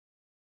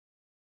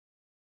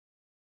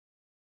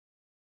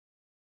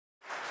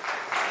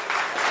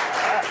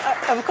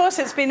of course,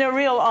 it's been a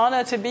real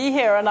honor to be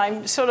here, and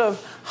I'm sort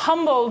of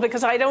humbled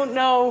because I don't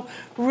know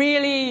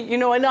really,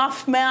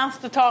 enough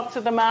math to talk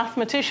to the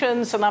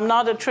mathematicians, and I'm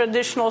not a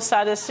traditional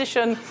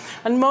statistician,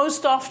 and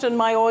most often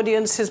my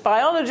audience is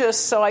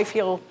biologists, so I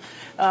feel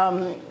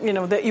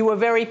that you were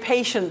very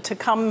patient to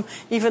come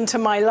even to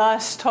my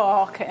last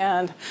talk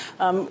and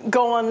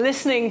go on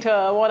listening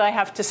to what I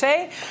have to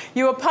say.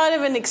 You were part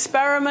of an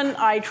experiment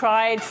I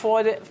tried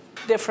for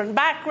different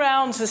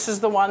backgrounds. This is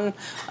the one,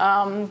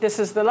 this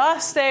is the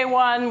last day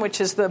one, which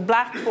is the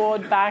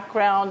blackboard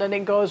background, and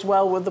it goes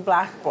well with the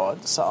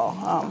blackboard.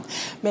 So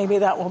maybe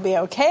that will be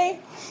okay.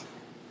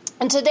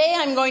 And today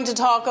I'm going to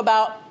talk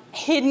about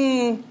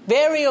hidden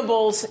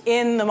variables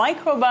in the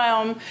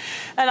microbiome.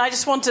 And I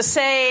just want to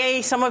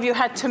say, some of you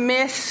had to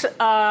miss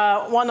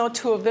one or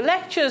two of the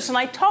lectures. And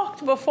I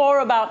talked before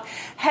about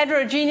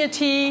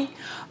heterogeneity,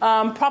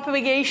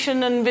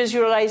 propagation and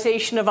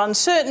visualization of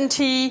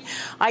uncertainty.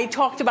 I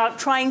talked about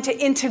trying to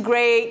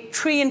integrate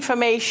tree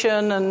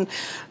information and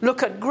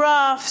look at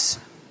graphs.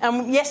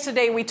 And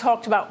yesterday we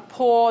talked about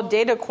poor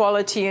data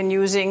quality and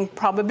using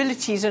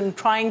probabilities and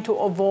trying to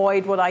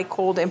avoid what I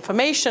called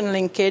information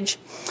linkage.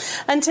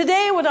 And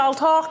today what I'll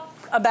talk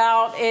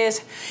about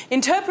is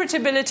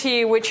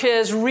interpretability, which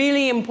is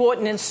really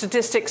important in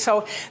statistics.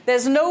 So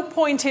there's no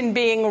point in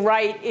being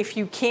right if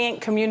you can't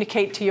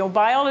communicate to your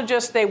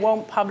biologist. They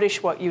won't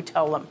publish what you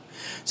tell them.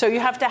 So you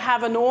have to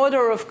have an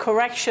order of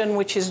correction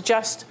which is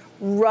just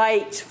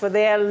right for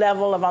their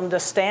level of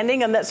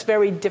understanding, and that's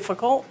very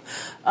difficult.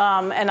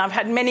 And I've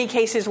had many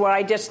cases where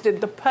I just did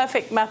the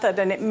perfect method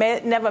and it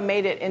never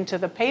made it into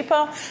the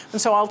paper.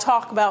 And so I'll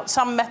talk about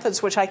some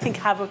methods which I think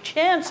have a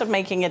chance of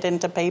making it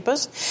into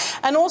papers.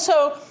 And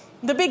also,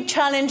 the big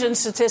challenge in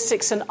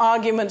statistics and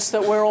arguments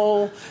that we're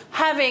all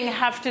having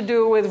have to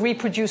do with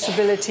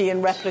reproducibility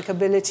and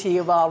replicability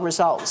of our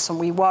results, and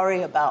we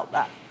worry about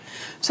that.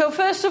 So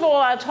first of all,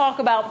 I'll talk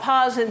about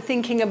paths in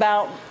thinking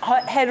about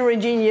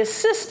heterogeneous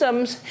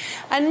systems.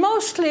 And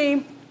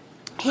mostly,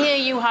 here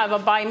you have a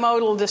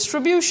bimodal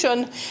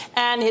distribution,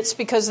 and it's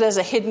because there's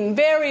a hidden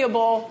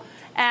variable.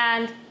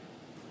 And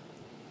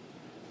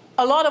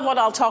a lot of what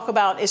I'll talk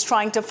about is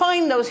trying to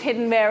find those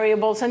hidden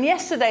variables. And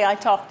yesterday I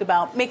talked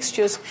about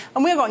mixtures,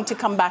 and we're going to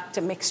come back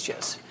to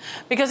mixtures.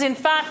 Because in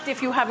fact,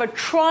 if you have a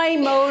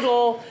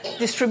trimodal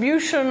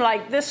distribution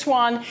like this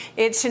one,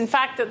 it's in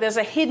fact that there's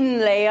a hidden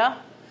layer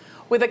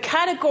with a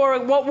category,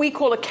 what we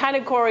call a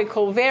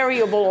categorical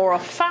variable or a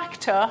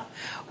factor,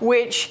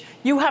 which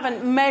you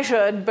haven't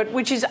measured, but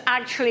which is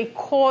actually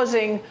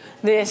causing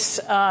this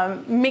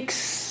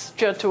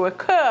mixture to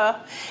occur.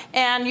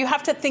 And you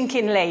have to think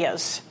in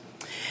layers.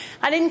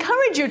 I'd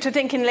encourage you to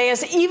think in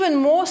layers even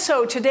more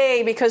so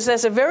today, because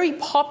there's a very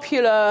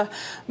popular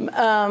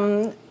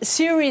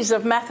series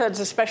of methods,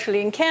 especially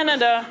in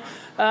Canada.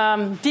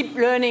 Deep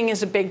learning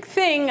is a big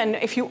thing, and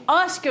if you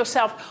ask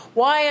yourself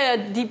why are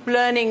deep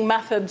learning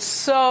methods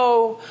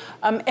so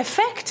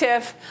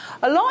effective,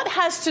 a lot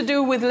has to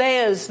do with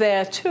layers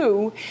there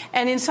too.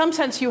 And in some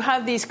sense you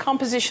have these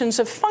compositions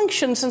of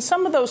functions, and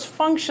some of those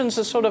functions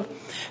are sort of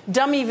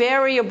dummy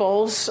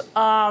variables,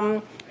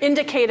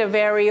 indicator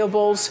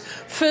variables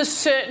for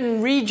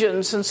certain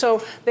regions. And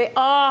so they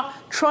are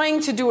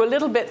trying to do a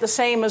little bit the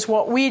same as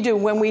what we do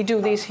when we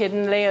do these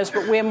hidden layers,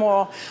 but we're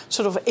more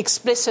sort of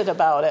explicit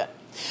about it.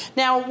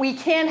 Now, we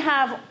can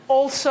have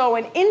also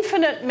an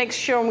infinite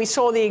mixture, and we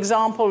saw the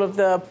example of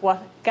the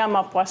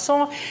gamma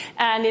Poisson.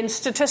 And in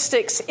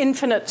statistics,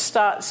 infinite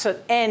starts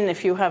at n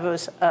if you have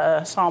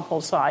a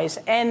sample size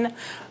n.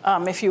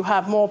 If you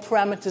have more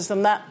parameters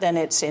than that, then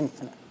it's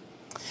infinite.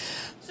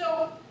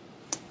 So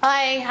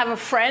I have a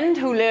friend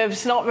who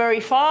lives not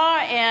very far,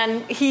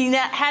 and he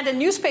had a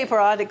newspaper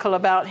article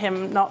about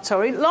him not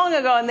so long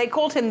ago, and they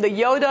called him the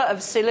Yoda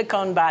of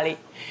Silicon Valley.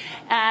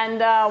 And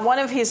one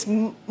of his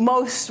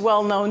most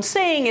well-known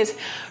saying is,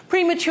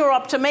 premature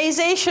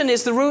optimization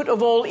is the root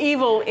of all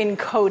evil in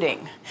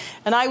coding.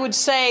 And I would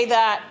say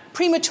that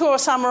premature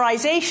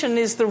summarization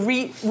is the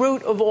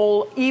root of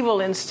all evil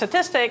in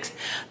statistics.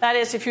 That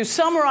is, if you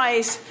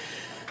summarize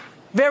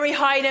very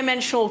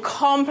high-dimensional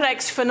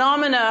complex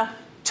phenomena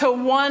to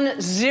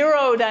one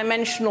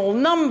zero-dimensional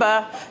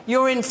number,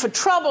 you're in for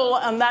trouble,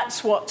 and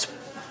that's what's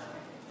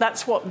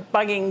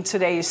bugging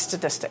today's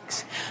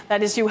statistics.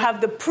 That is, you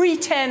have the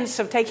pretense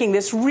of taking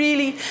this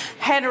really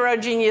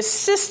heterogeneous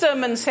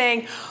system and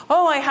saying,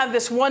 oh, I have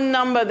this one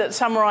number that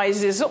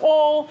summarizes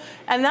all,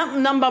 and that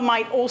number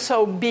might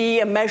also be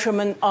a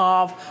measurement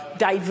of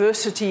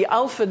diversity,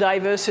 alpha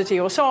diversity,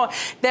 or so on.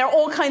 There are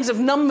all kinds of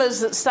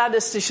numbers that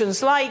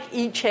statisticians like.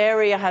 Each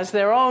area has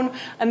their own,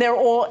 and they're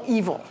all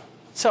evil.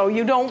 So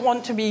you don't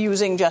want to be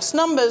using just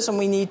numbers, and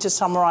we need to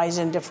summarize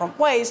in different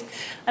ways.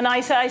 And I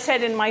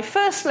said in my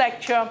first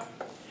lecture,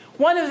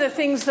 one of the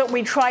things that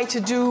we try to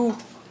do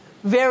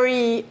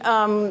very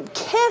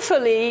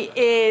carefully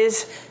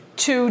is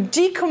to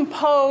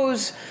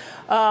decompose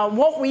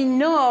what we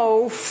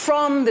know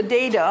from the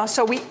data.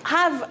 So we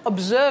have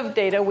observed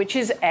data, which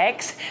is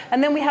X,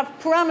 and then we have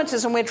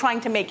parameters, and we're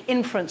trying to make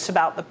inference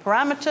about the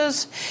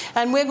parameters.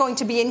 And we're going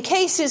to be in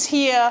cases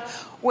here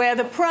where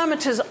the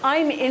parameters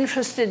I'm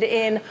interested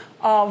in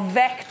are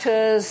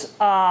vectors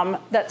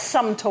that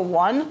sum to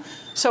 1.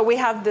 So we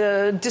have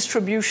the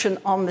distribution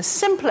on the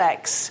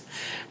simplex,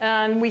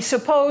 and we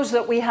suppose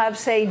that we have,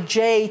 say,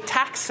 J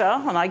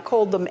taxa, and I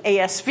called them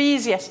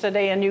ASVs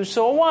yesterday, and you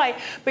saw why.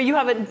 But you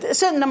have a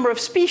certain number of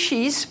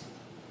species,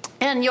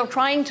 and you're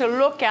trying to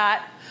look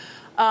at,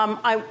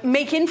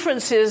 make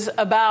inferences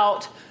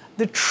about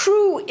the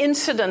true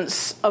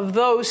incidence of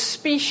those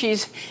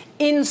species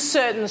in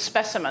certain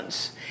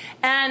specimens.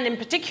 And in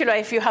particular,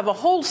 if you have a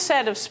whole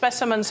set of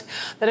specimens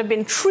that have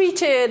been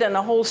treated and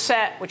a whole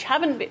set which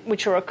haven't been,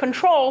 which are a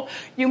control,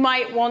 you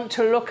might want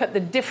to look at the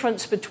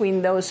difference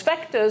between those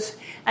vectors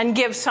and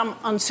give some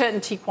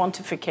uncertainty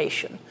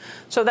quantification.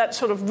 So that's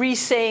sort of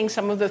re-saying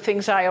some of the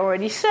things I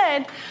already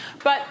said.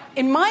 But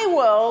in my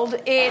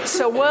world, it's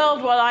a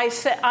world where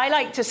I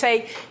like to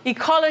say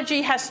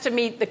ecology has to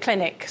meet the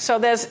clinic. So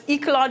there's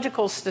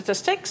ecological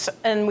statistics,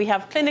 and we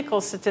have clinical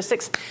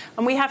statistics,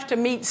 and we have to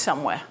meet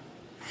somewhere.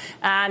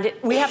 And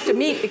we have to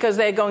meet because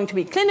they're going to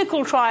be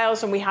clinical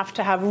trials, and we have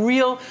to have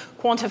real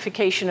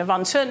quantification of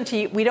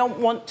uncertainty. We don't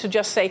want to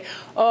just say,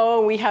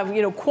 oh, we have,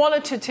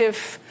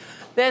 qualitative.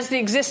 There's the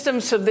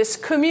existence of this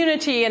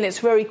community, and it's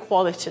very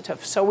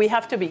qualitative. So we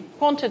have to be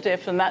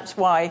quantitative, and that's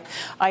why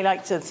I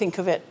like to think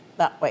of it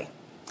that way.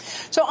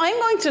 So I'm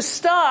going to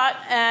start,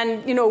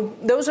 and,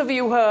 those of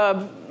you who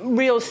are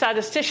real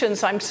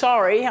statisticians, I'm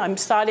sorry. I'm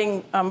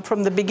starting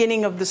from the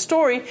beginning of the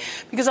story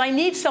because I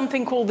need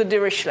something called the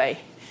Dirichlet.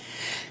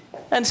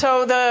 And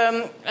so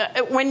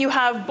when you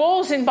have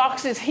balls in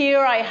boxes here,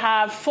 I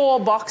have 4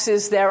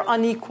 boxes. They're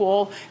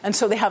unequal, and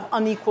so they have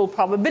unequal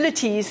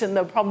probabilities, and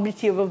the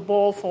probability of a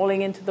ball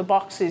falling into the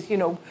box is,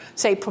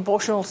 say,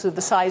 proportional to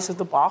the size of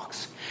the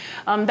box.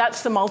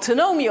 That's the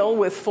multinomial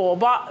with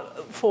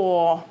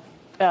 4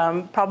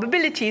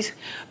 probabilities.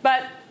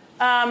 But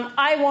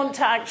I want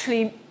to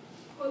actually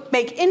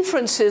make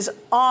inferences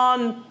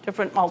on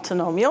different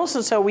multinomials,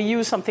 and so we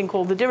use something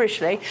called the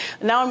Dirichlet.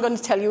 And now I'm going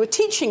to tell you a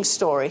teaching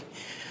story.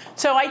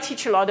 So I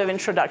teach a lot of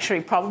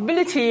introductory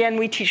probability, and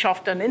we teach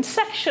often in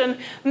section.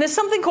 And there's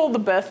something called the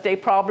birthday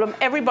problem.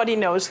 Everybody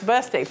knows the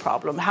birthday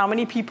problem. How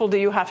many people do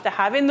you have to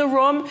have in the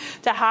room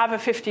to have a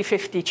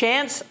 50-50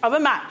 chance of a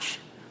match?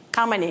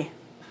 How many?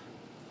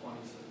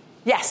 26.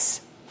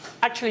 Yes.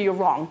 Actually, you're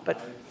wrong, but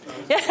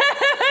but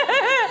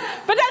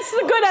that's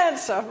the good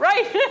answer,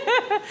 right?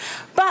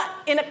 But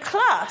in a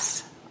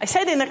class, I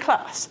said in a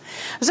class.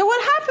 So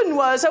what happened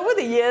was, over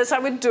the years, I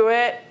would do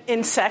it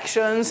in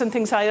sections and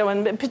things like that.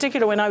 And in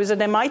particular, when I was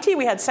at MIT,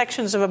 we had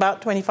sections of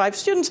about 25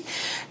 students,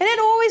 and it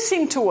always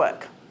seemed to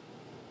work.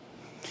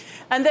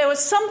 And there was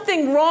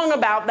something wrong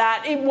about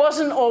that. It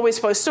wasn't always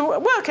supposed to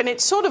work, and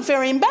it's sort of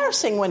very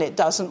embarrassing when it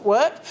doesn't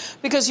work,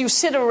 because you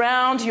sit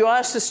around, you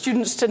ask the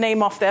students to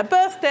name off their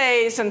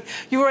birthdays, and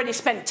you've already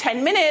spent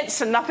 10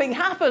 minutes, and nothing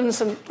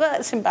happens, and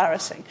it's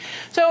embarrassing.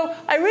 So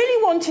I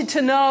really wanted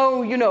to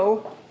know,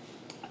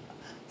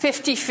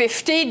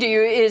 50-50,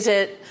 is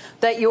it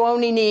that you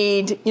only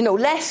need,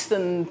 less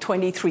than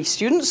 23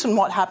 students, and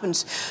what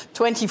happens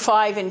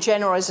 25 in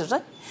general?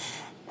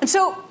 And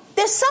so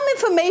there's some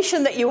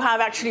information that you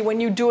have actually when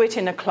you do it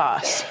in a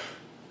class.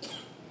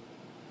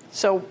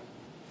 So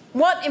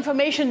what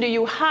information do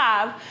you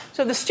have?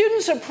 So the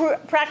students are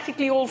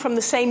practically all from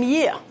the same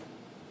year.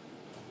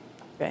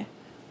 Okay.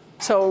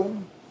 So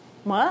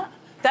what?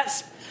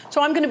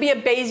 So I'm going to be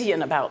a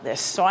Bayesian about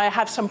this. So I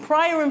have some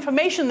prior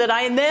information that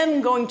I am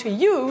then going to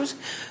use.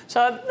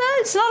 So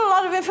it's not a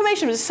lot of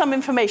information, but it's some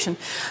information.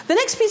 The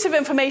next piece of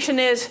information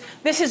is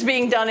this is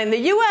being done in the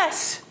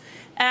US,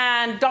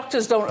 and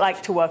doctors don't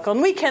like to work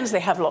on weekends. They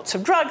have lots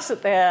of drugs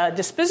at their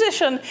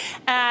disposition,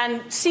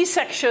 and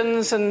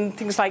C-sections and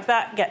things like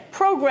that get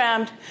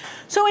programmed.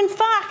 So in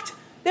fact,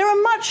 there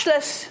are much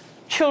less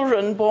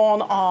children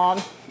born on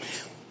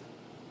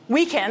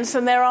weekends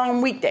than there are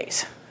on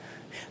weekdays.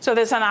 So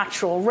there's an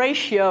actual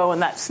ratio,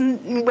 and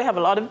we have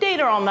a lot of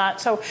data on that.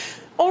 So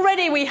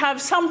already we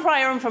have some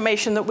prior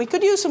information that we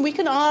could use, and we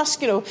can ask,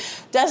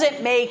 does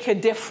it make a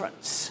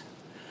difference?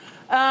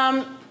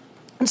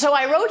 And so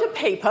I wrote a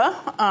paper,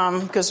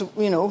 because,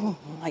 I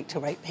like to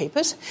write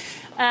papers,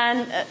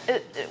 and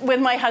with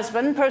my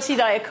husband, Percy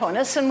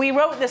Diaconis, and we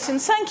wrote this in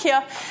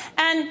Sankhya,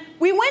 and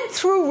we went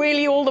through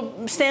really all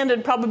the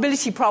standard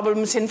probability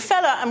problems in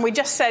Feller, and we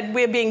just said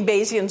we're being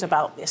Bayesians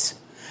about this.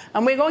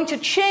 And we're going to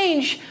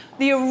change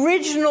the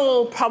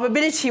original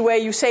probability where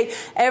you say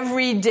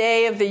every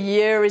day of the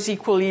year is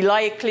equally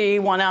likely,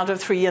 1 out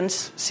of 3 and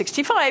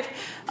 65.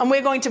 And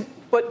we're going to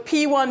put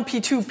P1,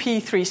 P2,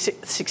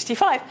 P3,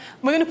 65.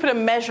 We're going to put a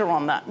measure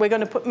on that. We're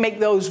going to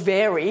make those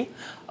vary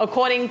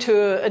according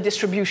to a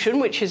distribution,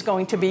 which is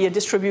going to be a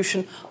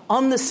distribution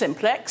on the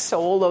simplex, so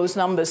all those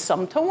numbers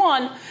sum to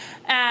 1,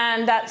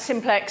 and that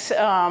simplex,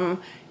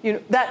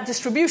 that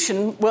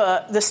distribution,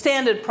 the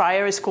standard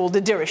prior is called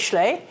the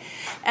Dirichlet,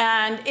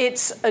 and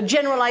it's a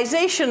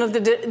generalization of the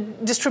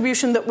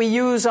distribution that we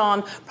use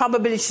on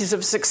probabilities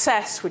of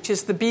success, which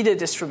is the beta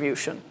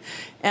distribution.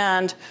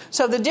 And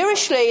so the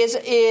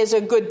Dirichlet is a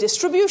good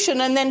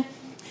distribution, and then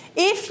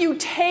if you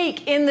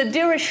take in the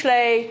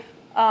Dirichlet,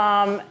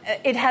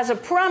 it has a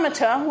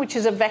parameter, which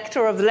is a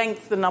vector of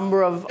length, the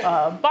number of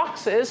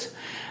boxes,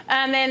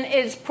 and then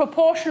it's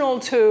proportional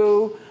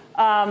to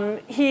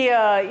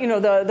here,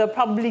 the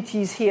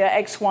probabilities here,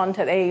 x1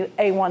 to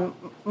a1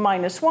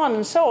 minus 1,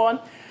 and so on.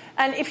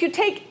 And if you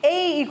take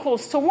a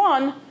equals to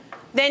 1,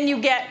 then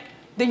you get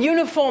the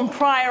uniform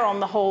prior on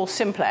the whole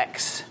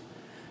simplex.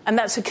 And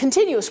that's a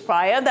continuous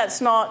prior. That's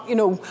not,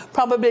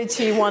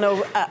 probability 1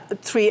 over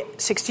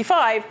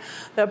 365.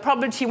 The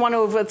probability 1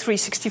 over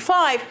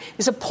 365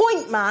 is a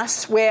point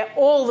mass where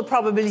all the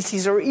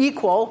probabilities are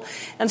equal.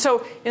 And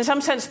so, in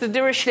some sense, the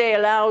Dirichlet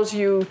allows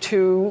you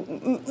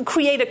to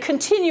create a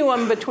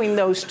continuum between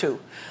those two,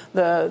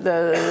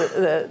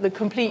 the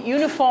complete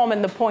uniform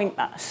and the point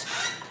mass.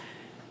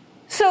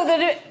 So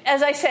that,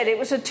 as I said, it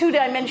was a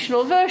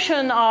two-dimensional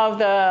version of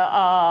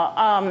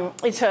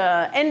it's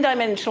an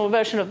n-dimensional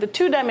version of the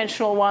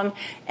two-dimensional one,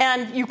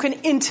 and you can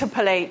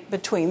interpolate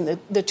between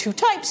the two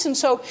types. And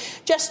so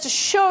just to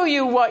show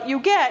you what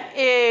you get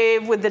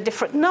with the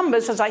different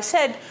numbers, as I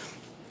said,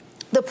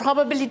 the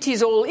probability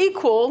is all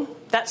equal.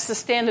 That's the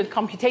standard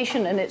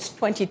computation, and it's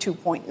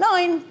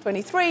 22.9,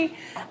 23.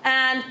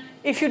 And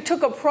if you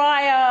took a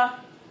prior,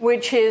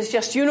 which is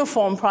just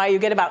uniform prior, you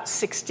get about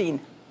 16.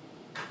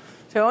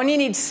 So you only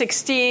need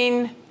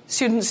 16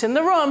 students in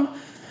the room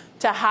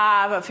to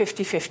have a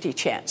 50-50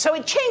 chance. So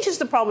it changes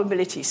the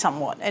probability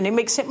somewhat, and it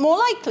makes it more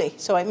likely.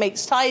 So it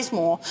makes ties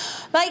more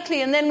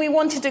likely. And then we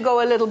wanted to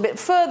go a little bit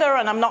further,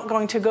 and I'm not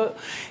going to go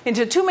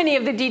into too many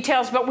of the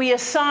details, but we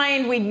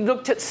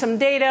looked at some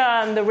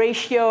data, and the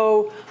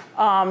ratio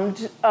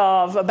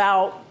of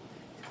about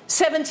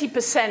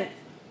 70%.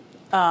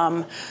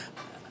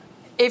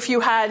 If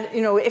you had,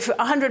 if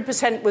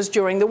 100% was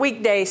during the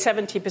weekday,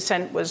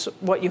 70% was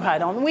what you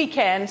had on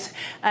weekends.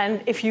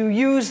 And if you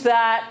use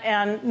that,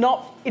 and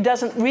it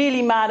doesn't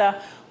really matter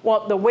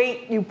what the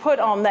weight you put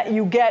on that,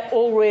 you get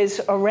always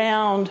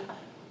around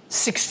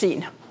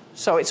 16.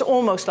 So it's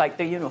almost like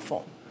the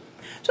uniform.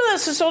 So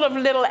that's a sort of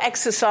little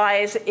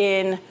exercise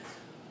in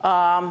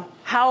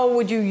how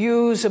would you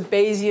use a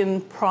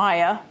Bayesian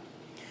prior,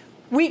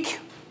 weak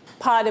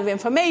part of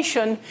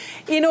information,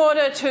 in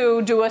order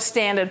to do a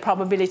standard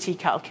probability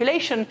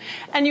calculation.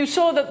 And you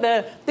saw that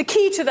the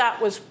key to that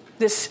was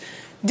this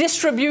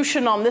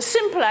distribution on the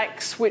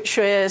simplex, which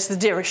is the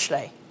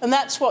Dirichlet. And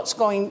that's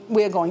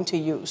we're going to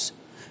use.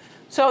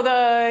 So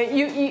the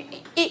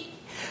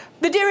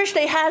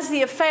Dirichlet has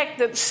the effect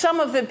that some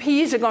of the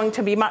p's are going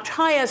to be much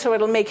higher, so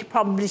it'll make a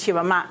probability of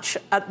a match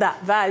at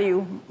that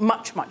value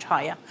much, much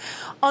higher.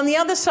 On the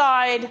other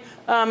side,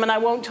 and I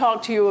won't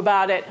talk to you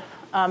about it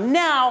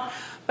now,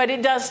 but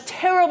it does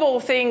terrible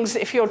things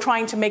if you're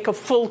trying to make a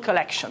full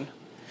collection.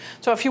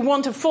 So if you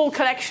want a full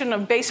collection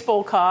of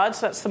baseball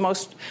cards, that's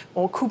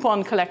or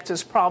coupon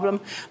collector's problem.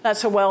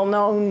 That's a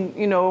well-known,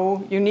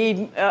 you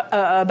need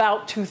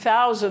about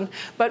 2,000,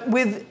 but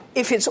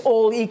if it's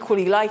all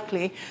equally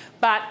likely.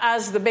 But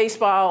as the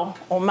baseball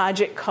or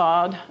magic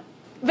card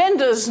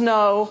vendors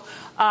know,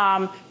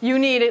 you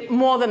need it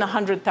more than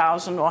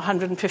 100,000 or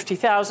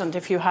 150,000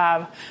 if you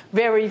have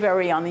very,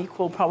 very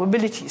unequal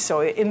probabilities.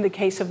 So in the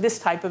case of this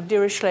type of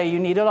Dirichlet, you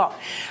need a lot.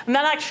 And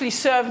that actually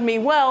served me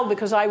well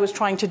because I was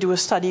trying to do a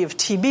study of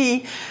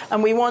TB,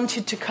 and we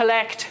wanted to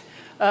collect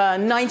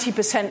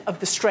 90% of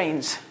the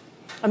strains.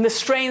 And the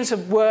strains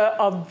were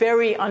of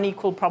very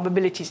unequal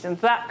probabilities. And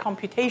that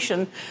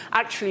computation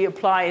actually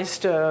applies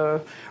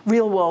to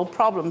real-world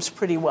problems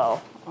pretty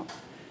well.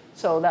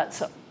 So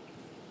that's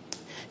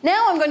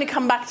Now I'm going to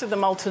come back to the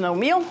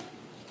multinomial,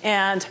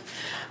 and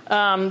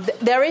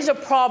there is a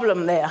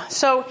problem there.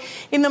 So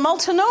in the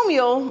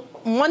multinomial,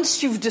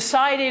 once you've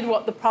decided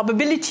what the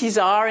probabilities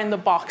are in the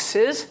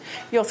boxes,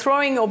 you're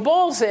throwing your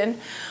balls in,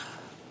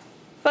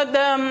 but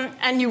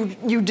and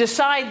you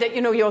decide that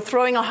you're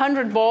throwing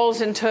 100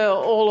 balls into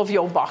all of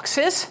your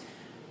boxes.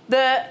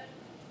 The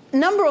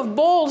number of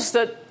balls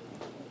that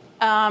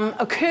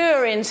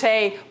occur in,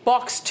 say,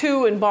 box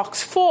 2 and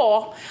box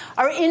 4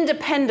 are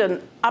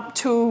independent up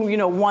to,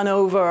 1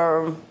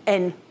 over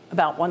n,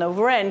 about 1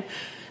 over n.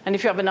 And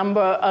if you have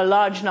a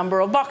large number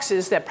of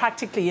boxes, they're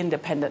practically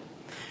independent.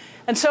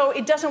 And so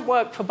it doesn't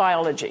work for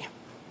biology.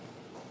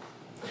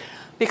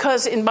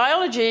 Because in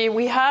biology,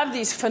 we have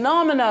these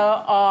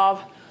phenomena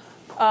of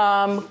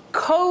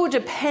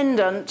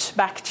codependent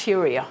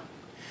bacteria.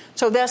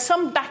 So there are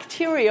some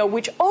bacteria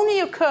which only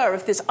occur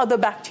if this other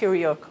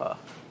bacteria occur.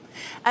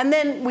 And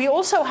then we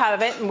also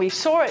have it, and we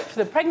saw it for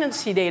the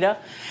pregnancy data,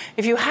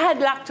 if you had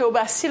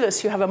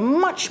lactobacillus, you have a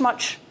much,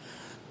 much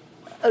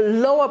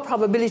lower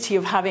probability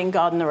of having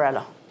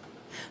Gardnerella.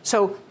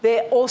 So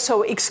they're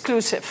also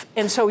exclusive,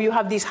 and so you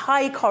have these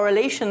high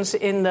correlations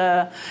in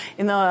the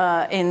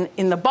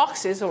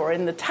boxes or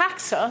in the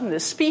taxa, in the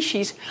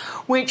species,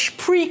 which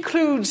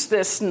precludes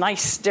this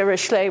nice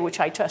Dirichlet, which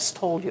I just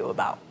told you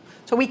about.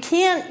 So we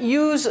can't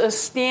use a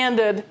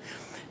standard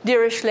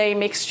Dirichlet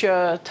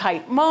mixture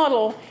type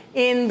model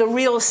in the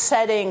real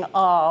setting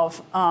of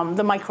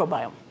the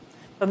microbiome.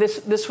 So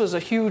this was a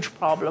huge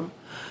problem.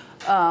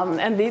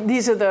 And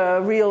these are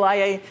the real,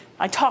 I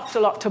talked a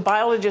lot to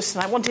biologists,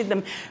 and I wanted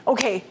them,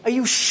 okay, are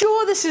you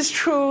sure this is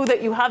true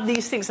that you have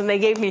these things? And they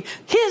gave me,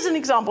 here's an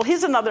example,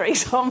 here's another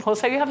example.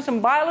 So you have some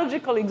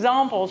biological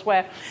examples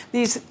where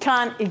these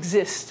can't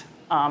exist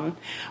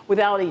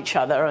without each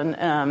other.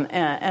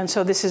 And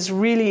so this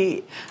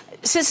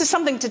is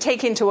something to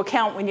take into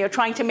account when you're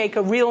trying to make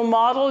a real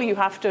model. You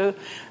have to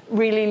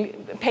really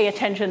pay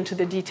attention to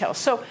the details.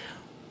 So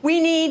we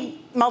need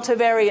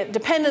multivariate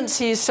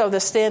dependencies, so the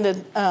standard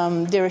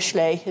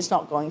Dirichlet is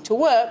not going to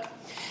work.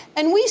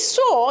 And we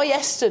saw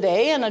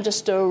yesterday, and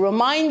just to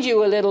remind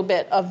you a little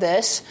bit of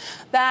this,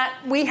 that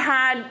we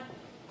had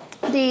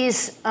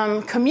these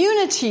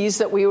communities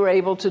that we were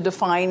able to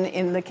define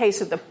in the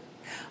case of the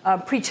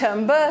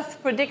preterm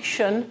birth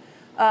prediction.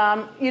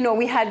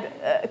 We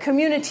had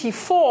community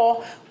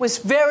 4 was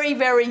very,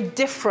 very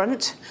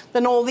different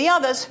than all the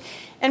others,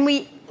 and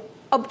we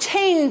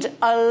obtained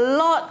a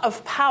lot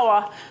of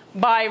power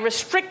by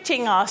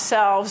restricting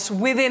ourselves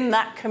within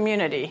that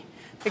community,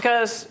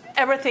 because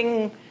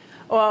everything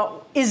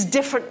is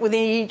different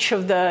within each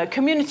of the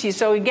communities.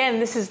 So again,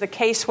 this is the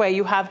case where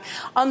you have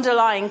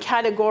underlying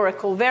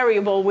categorical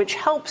variable which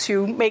helps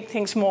you make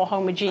things more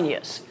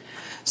homogeneous.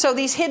 So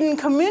these hidden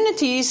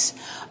communities,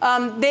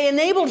 they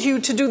enabled you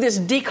to do this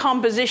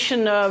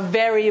decomposition of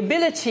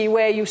variability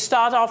where you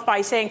start off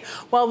by saying,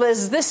 well,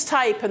 there's this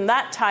type and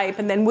that type,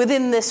 and then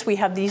within this we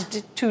have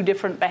these two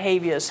different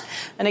behaviors.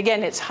 And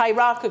again, it's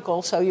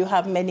hierarchical, so you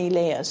have many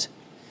layers.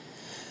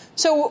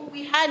 So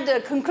we had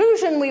a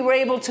conclusion. We were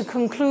able to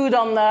conclude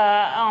on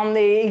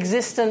the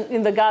existence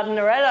in the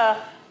Gardnerella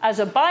as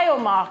a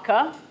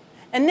biomarker.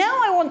 And now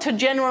I want to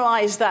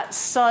generalize that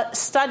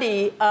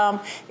study.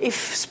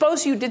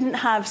 Suppose you didn't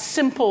have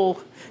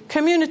simple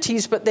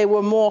communities, but they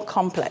were more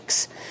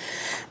complex.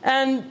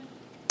 And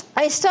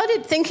I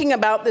started thinking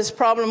about this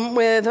problem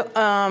with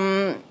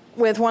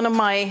one of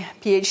my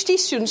PhD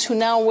students who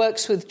now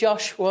works with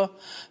Joshua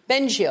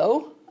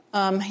Bengio.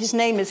 His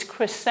name is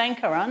Chris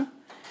Sankaran.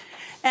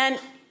 And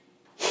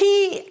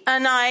he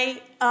and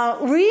I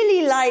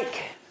really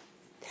like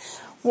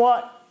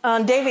what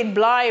David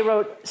Bly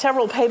wrote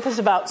several papers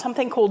about,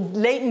 something called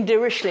latent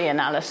Dirichlet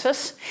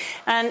analysis.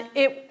 And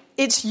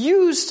it's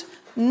used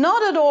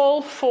not at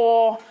all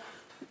for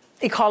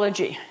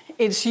ecology.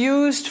 It's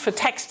used for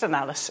text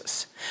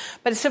analysis.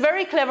 But it's a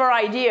very clever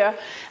idea.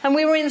 And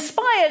we were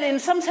inspired in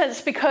some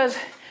sense because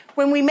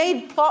when we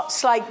made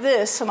plots like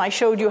this, and I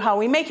showed you how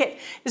we make it,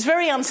 it's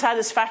very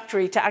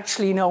unsatisfactory to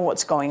actually know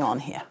what's going on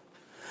here.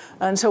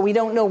 And so we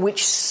don't know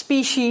which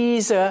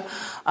species are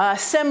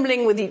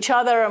assembling with each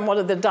other and what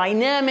are the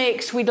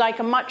dynamics. We'd like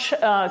a much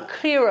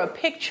clearer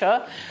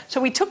picture. So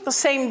we took the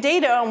same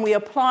data and we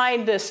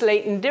applied this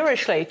latent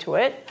Dirichlet to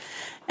it.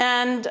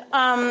 And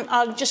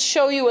I'll just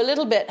show you a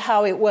little bit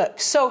how it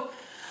works. So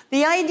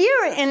the idea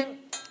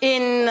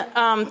in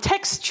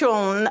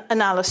textual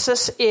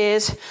analysis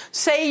is,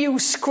 say you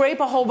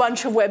scrape a whole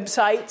bunch of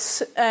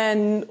websites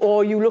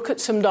or you look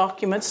at some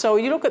documents. So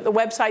you look at the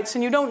websites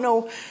and you don't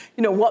know,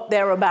 what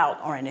they're about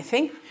or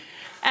anything.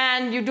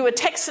 And you do a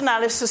text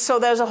analysis, so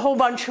there's a whole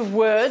bunch of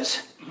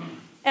words.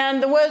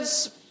 And the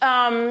words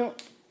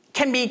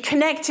can be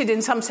connected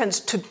in some sense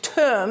to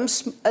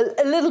terms,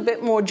 a little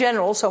bit more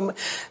general, so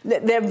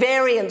they're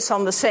variants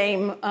on the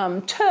same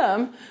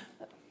term.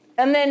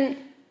 And then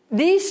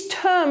these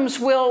terms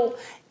will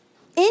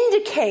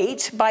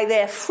indicate by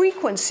their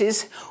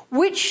frequencies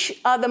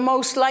which are the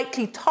most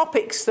likely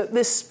topics that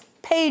this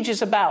page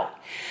is about.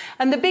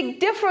 And the big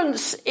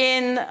difference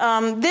in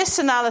this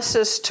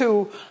analysis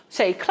to,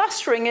 say,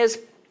 clustering is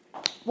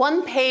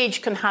one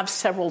page can have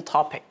several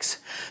topics.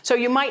 So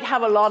you might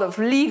have a lot of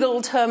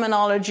legal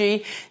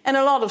terminology and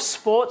a lot of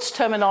sports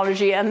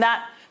terminology, and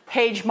that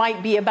page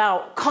might be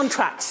about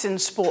contracts in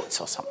sports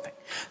or something.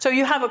 So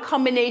you have a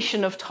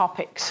combination of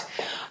topics.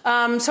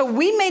 So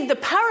we made the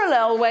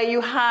parallel where you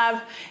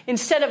have,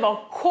 instead of a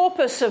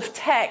corpus of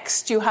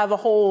text, you have a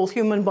whole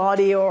human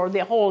body or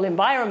the whole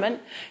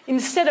environment.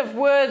 Instead of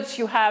words,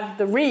 you have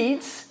the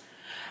reads.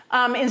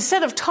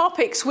 Instead of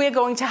topics, we're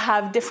going to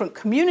have different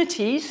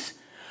communities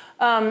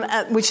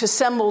which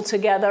assemble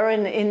together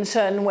in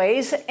certain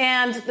ways.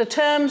 And the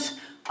terms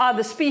are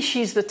the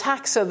species, the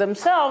taxa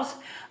themselves.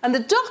 And the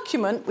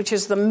document, which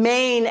is the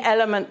main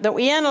element that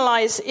we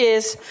analyze,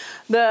 is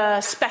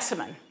the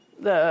specimen.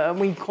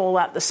 We call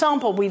that the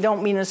sample. We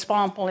don't mean a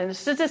sample in a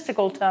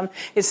statistical term.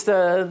 It's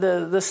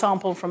the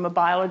sample from a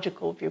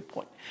biological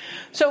viewpoint.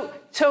 So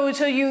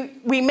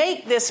we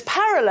make this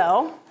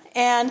parallel,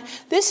 and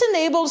this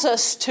enables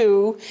us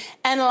to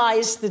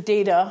analyze the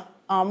data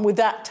with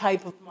that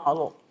type of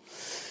model.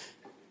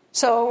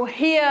 So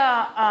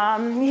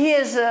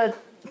here's a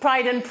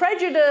Pride and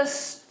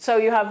Prejudice. So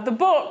you have the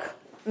book,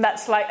 and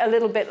that's like a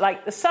little bit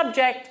like the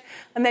subject.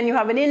 And then you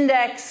have an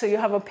index, so you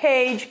have a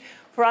page.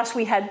 For us,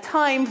 we had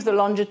time for the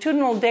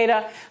longitudinal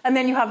data. And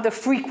then you have the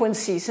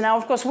frequencies. Now,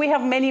 of course, we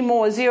have many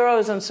more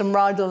zeros and some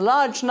rather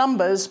large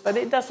numbers, but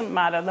it doesn't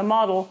matter. The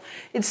model,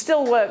 it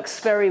still works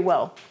very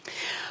well.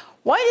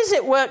 Why does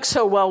it work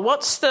so well?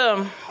 What's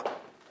the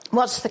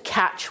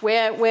catch?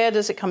 Where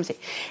does it come in?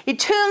 It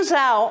turns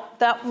out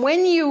that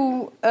when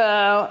you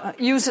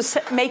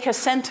make a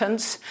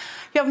sentence,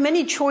 you have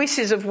many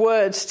choices of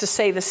words to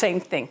say the same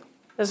thing.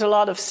 There's a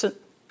lot of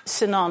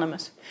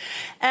synonymous.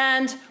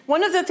 And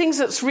one of the things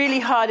that's really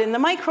hard in the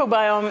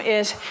microbiome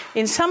is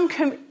in some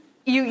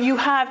you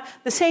have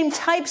the same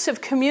types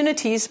of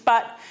communities,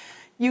 but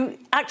you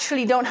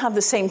actually don't have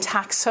the same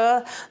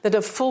taxa that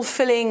are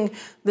fulfilling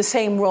the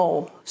same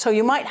role. So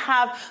you might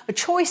have a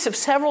choice of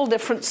several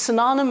different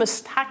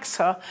synonymous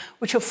taxa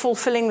which are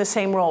fulfilling the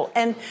same role.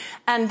 And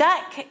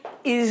that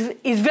is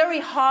very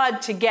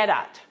hard to get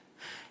at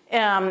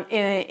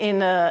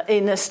in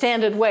a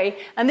standard way.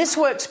 And this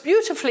works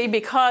beautifully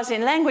because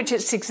in language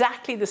it's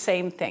exactly the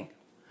same thing.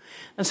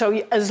 And so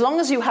as long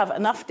as you have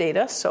enough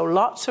data, so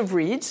lots of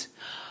reads,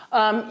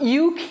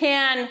 you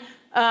can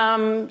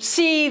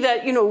see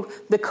that,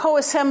 the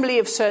co-assembly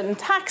of certain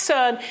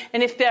taxa,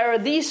 and if there are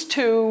these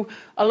two,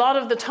 a lot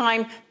of the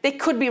time, they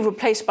could be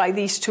replaced by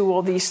these two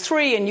or these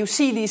three, and you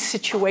see these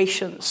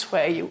situations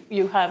where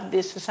you have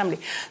this assembly.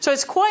 So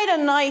it's quite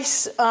a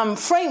nice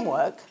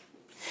framework.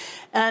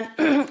 And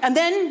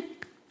then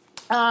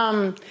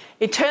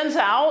it turns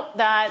out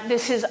that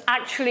this is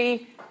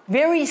actually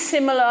very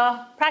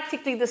similar,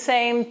 practically the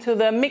same, to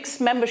the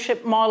mixed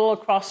membership model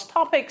across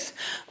topics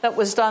that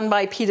was done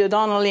by Peter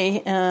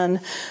Donnelly and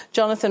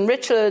Jonathan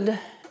Pritchard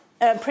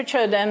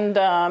and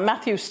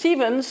Matthew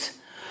Stevens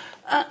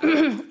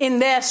in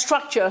their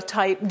structure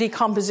type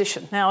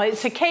decomposition. Now,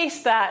 it's a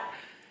case that,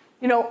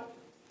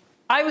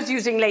 I was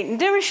using latent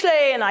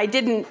Dirichlet,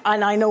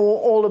 and I know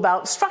all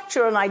about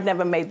structure, and I'd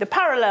never made the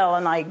parallel,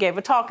 and I gave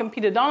a talk, and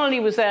Peter Donnelly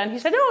was there, and he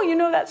said,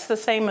 that's the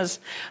same as,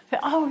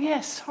 oh,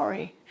 yes,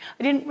 sorry,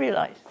 I didn't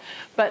realize.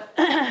 But,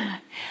 and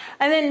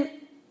then,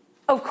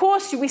 of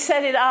course, we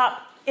set it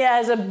up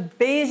as a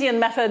Bayesian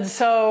method,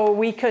 so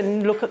we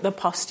can look at the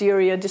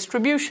posterior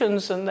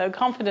distributions and the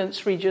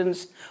confidence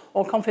regions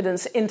or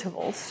confidence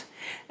intervals.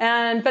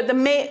 But the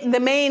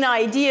main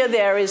idea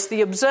there is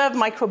the observed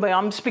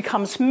microbiomes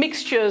becomes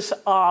mixtures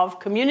of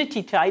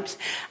community types,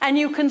 and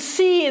you can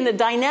see in the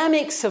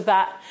dynamics of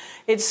that,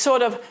 it's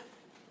sort of,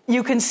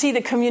 you can see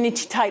the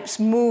community types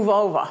move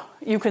over.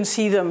 You can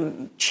see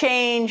them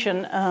change,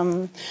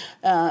 and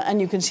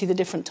you can see the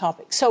different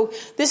topics. So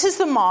this is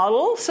the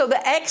model. So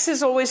the X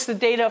is always the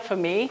data for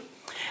me.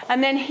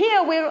 And then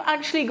here we're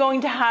actually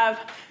going to have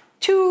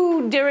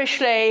two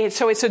Dirichlet,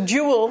 so it's a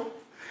dual.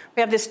 We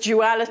have this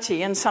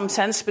duality in some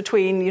sense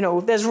between,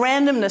 there's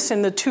randomness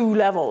in the two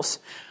levels.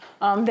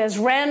 There's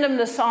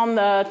randomness on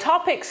the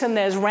topics and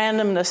there's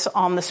randomness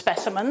on the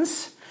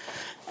specimens.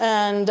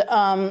 And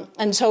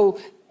so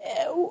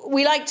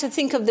we like to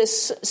think of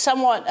this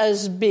somewhat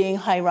as being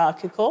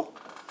hierarchical.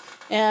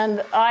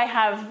 And I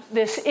have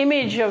this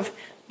image of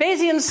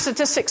Bayesian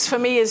statistics for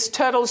me is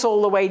turtles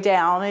all the way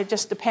down. It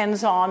just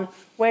depends on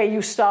where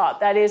you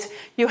start. That is,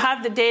 you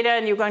have the data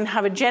and you're going to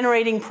have a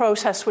generating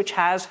process which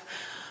has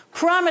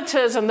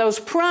parameters, and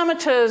those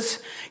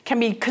parameters can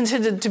be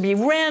considered to be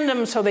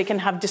random, so they can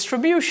have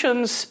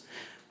distributions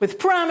with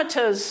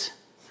parameters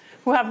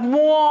who have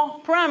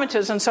more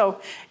parameters. And so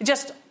it's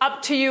just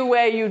up to you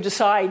where you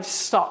decide to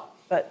stop,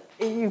 but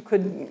you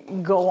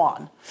could go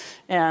on.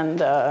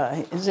 And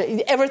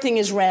everything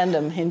is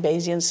random in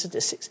Bayesian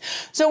statistics.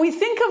 So we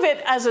think of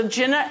it as a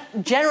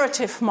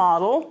generative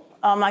model.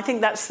 I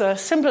think that's the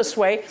simplest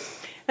way.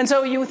 And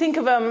so you think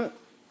of a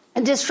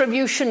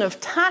distribution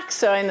of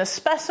taxa in a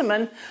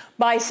specimen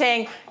by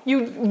saying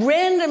you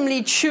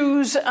randomly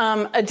choose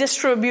a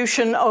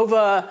distribution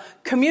over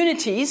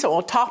communities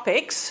or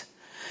topics.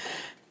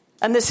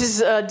 And this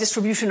is a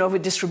distribution over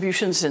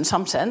distributions in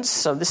some sense.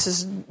 So this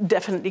is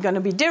definitely going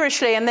to be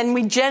Dirichlet. And then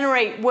we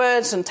generate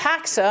words and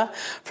taxa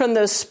from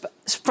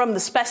the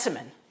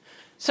specimen.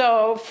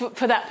 So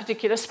for that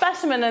particular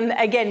specimen, and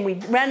again, we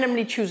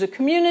randomly choose a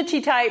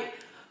community type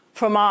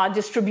from our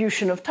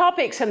distribution of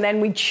topics, and then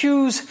we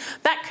choose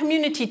that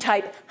community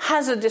type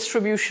has a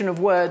distribution of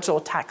words or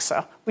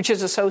taxa, which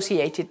is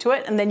associated to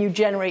it, and then you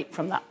generate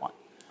from that one.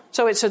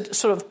 So it's a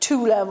sort of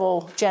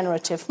two-level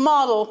generative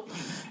model.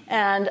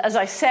 And as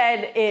I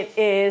said, it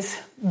is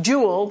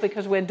dual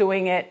because we're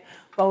doing it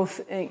both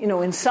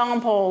in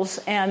samples,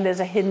 and there's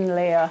a hidden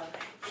layer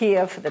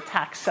here for the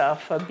taxa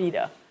for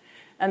beta.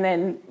 And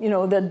then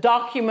the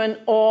document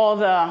or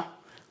the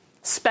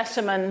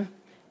specimen,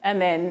 and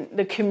then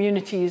the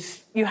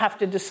communities, you have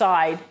to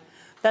decide.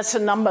 That's a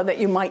number that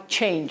you might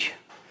change.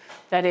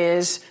 That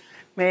is,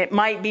 It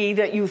might be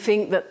that you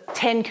think that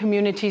 10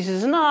 communities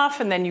is enough,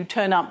 and then you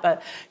turn up,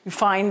 but you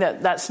find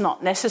that that's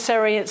not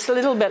necessary. It's a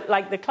little bit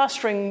like the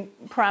clustering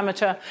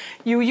parameter.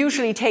 You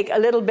usually take a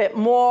little bit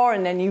more,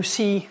 and then you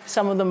see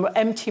some of them are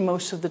empty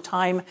most of the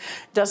time.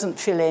 Doesn't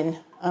fill in.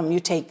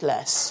 You take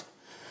less.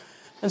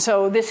 And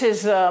so this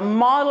is the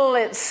model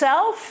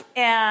itself,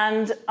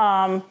 and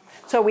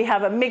so we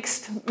have a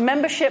mixed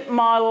membership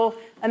model,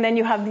 and then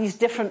you have these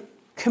different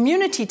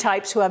community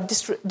types who have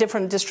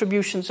different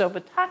distributions over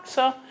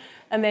taxa,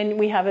 and then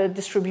we have a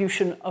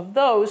distribution of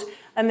those,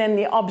 and then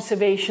the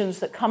observations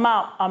that come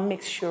out are a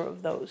mixture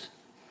of those.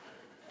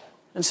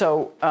 And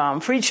so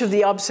for each of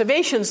the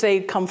observations,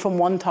 they come from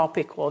one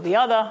topic or the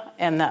other,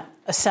 and that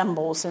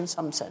assembles in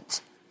some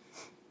sense.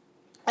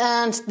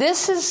 And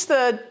this is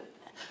the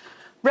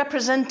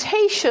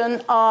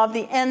representation of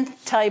the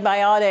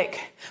antibiotic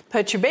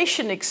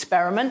perturbation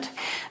experiment.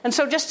 And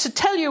so just to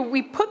tell you,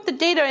 we put the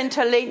data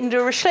into latent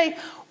Dirichlet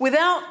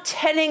without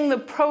telling the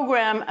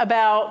program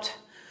about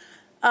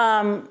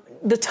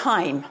the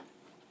time.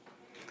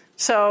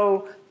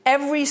 So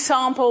every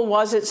sample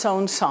was its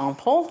own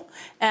sample,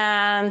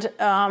 and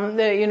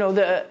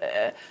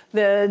the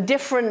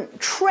different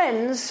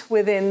trends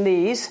within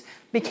these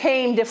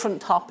became different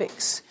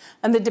topics.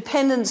 And the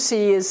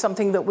dependency is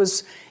something that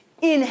was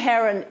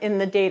inherent in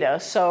the data.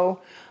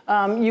 So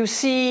you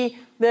see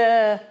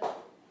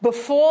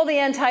before the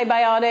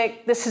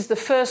antibiotic, this is the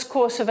first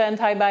course of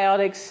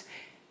antibiotics.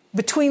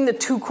 Between the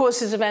two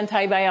courses of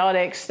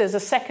antibiotics, there's a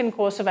second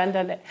course of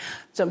antibiotics,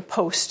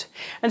 post.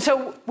 And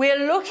so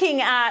we're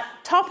looking at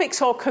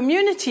topics or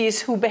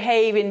communities who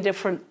behave in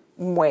different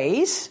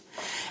ways.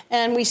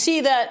 And we see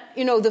that,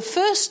 the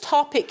first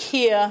topic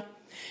here,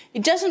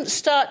 it doesn't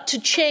start to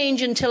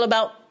change until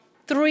about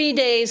 3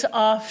 days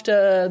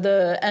after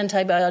the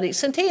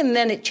antibiotics, and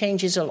then it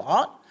changes a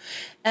lot.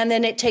 And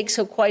then it takes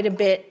quite a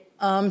bit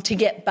to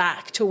get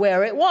back to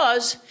where it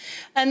was.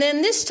 And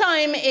then this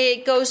time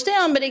it goes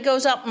down, but it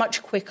goes up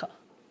much quicker.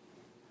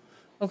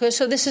 Okay,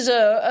 so this is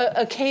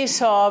a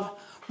case of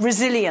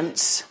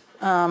resilience.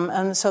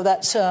 And so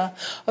that's a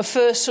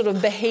first sort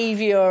of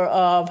behavior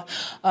of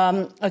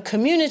a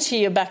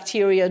community of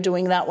bacteria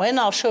doing that way. And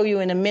I'll show you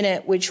in a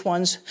minute which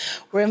ones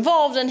were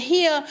involved. And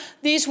here,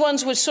 these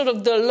ones were sort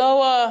of the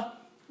lower,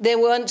 they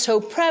weren't so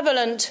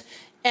prevalent,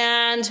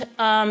 and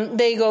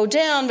they go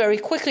down very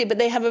quickly, but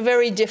they have a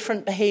very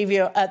different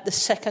behavior at the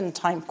second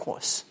time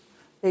course.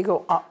 They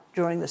go up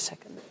during the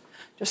second,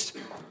 just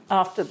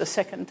after the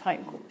second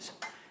time course.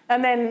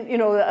 And then,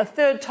 a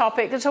third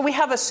topic. And so we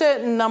have a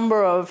certain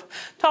number of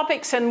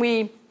topics, and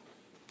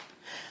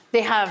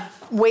they have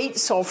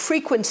weights or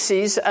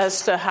frequencies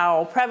as to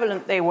how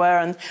prevalent they were,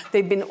 and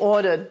they've been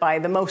ordered by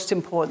the most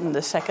important,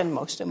 the second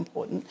most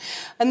important.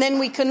 And then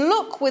we can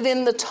look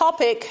within the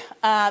topic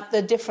at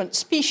the different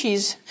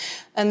species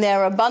and their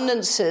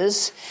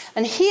abundances.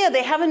 And here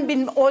they haven't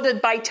been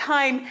ordered by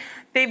time.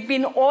 They've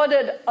been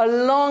ordered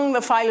along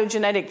the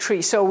phylogenetic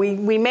tree. So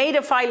we made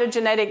a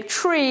phylogenetic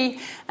tree,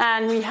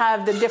 and we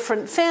have the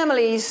different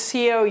families.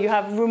 Here you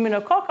have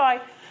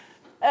ruminococci,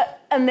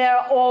 and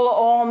they're all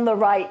on the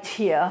right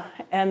here.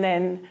 And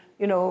then,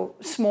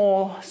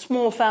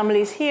 small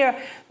families here.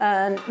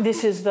 And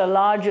this is the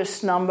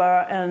largest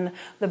number, and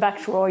the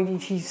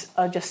Bacteroidetes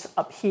are just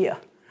up here.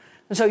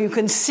 And so you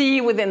can see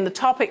within the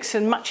topics,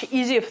 and much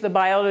easier for the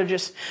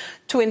biologist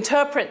to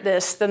interpret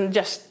this than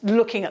just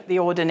looking at the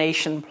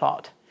ordination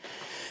plot.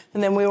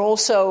 And then we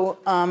also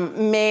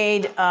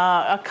made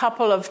a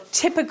couple of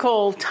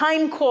typical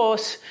time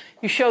course.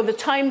 You show the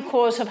time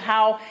course of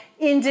how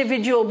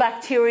individual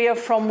bacteria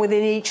from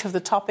within each of the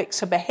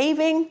topics are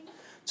behaving,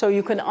 so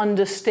you can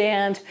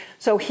understand.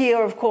 So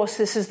here, of course,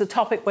 this is the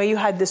topic where you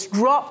had this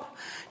drop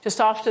just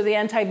after the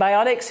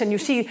antibiotics, and you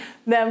see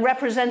they're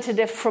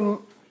representative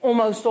from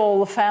almost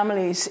all the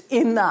families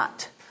in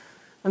that.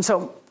 And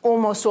so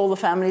almost all the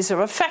families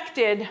are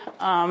affected.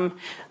 And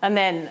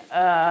then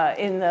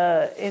in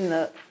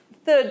the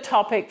third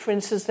topic, for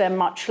instance, they're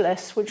much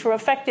less which are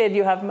affected.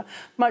 You have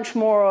much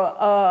more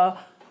of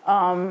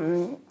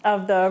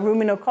the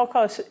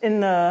ruminococcus in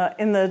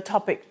the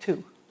topic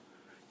too.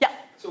 Yeah?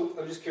 So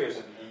I'm just curious,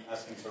 and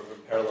asking sort of in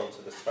parallel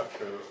to the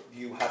structure,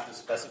 do you have to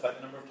specify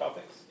the number of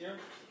topics here?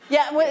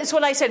 Yeah, well, it's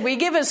what I said. We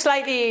give a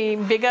slightly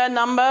bigger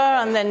number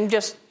and then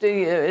just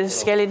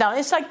scale it down.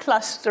 It's like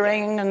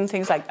clustering and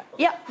things like that.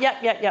 Yeah.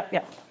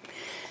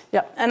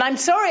 And I'm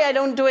sorry I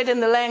don't do it in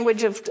the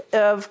language of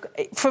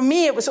for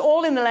me, it was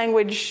all in the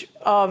language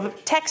of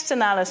text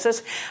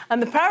analysis.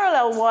 And the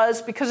parallel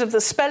was because of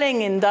the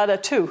spelling in Dada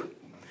 2.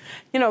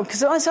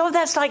 Because I said,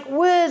 that's like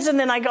words. And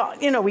then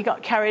we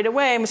got carried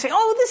away. And we say,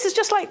 this is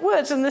just like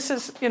words. And this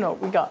is, we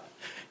got,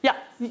 yeah.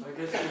 So I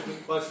guess there's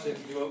a question.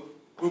 Do you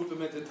group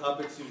them into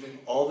topics using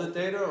all the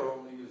data or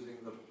only using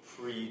the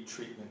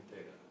pre-treatment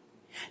data?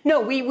 No,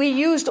 we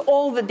used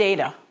all the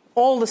data,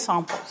 all the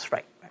samples,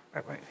 right.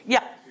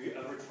 Yeah. Do you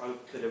ever try to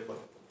fit it with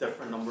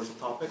different numbers of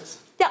topics?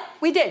 Yeah,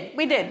 we did,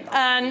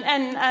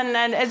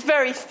 and it's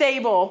very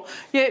stable.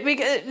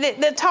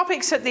 The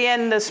topics at the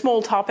end, the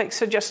small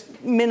topics, are just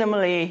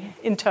minimally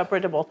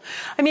interpretable.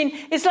 I mean,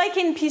 it's like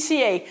in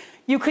PCA.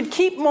 You could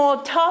keep more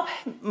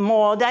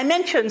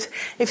dimensions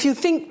if you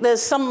think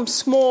there's some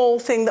small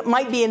thing that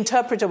might be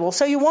interpretable.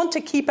 So you want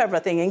to keep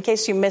everything in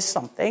case you miss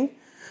something,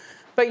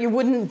 but you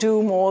wouldn't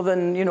do more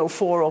than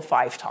 4 or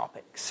 5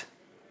 topics.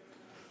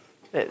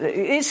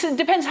 It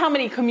depends how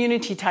many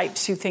community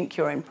types you think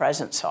you're in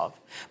presence of.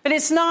 But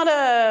it's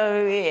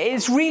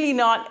really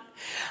not,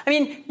 I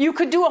mean, you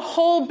could do a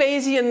whole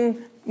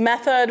Bayesian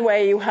method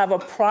where you have a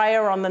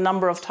prior on the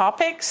number of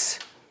topics.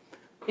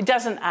 It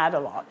doesn't add a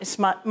lot. It's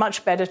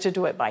much better to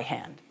do it by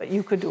hand, but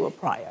you could do a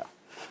prior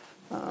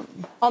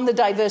on the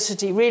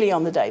diversity, really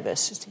on the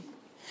diversity.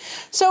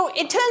 So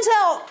it turns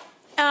out,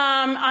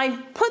 I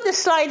put this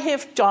slide here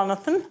for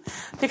Jonathan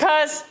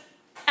because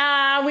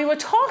we were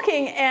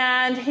talking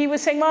and he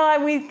was saying,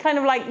 well, we kind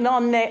of like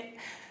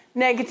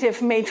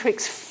non-negative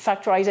matrix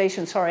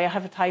factorization. Sorry, I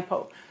have a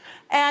typo.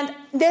 And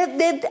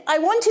I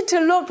wanted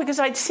to look because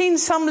I'd seen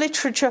some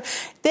literature.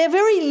 They're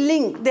very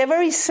linked. They're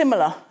very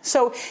similar.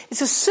 So it's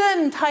a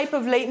certain type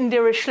of latent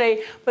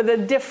Dirichlet, but a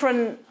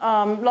different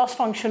loss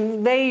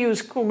function. They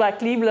use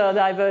Kullback-Leibler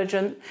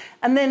divergent,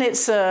 and then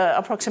it's an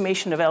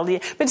approximation of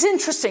LDA. But it's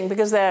interesting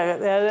because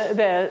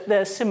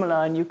they're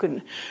similar, and you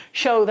can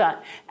show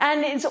that.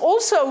 And it's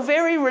also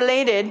very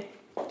related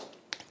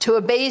to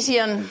a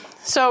Bayesian.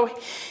 So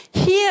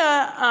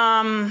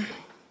here.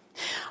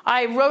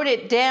 I wrote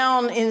it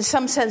down in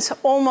some sense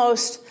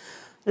almost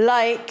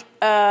like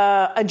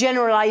a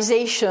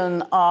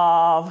generalization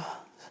of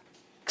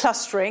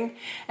clustering.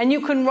 And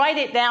you can write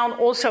it down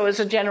also as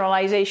a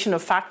generalization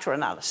of factor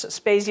analysis,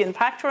 Bayesian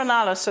factor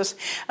analysis.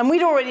 And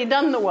we'd already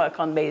done the work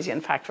on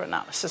Bayesian factor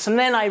analysis. And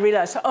then I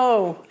realized,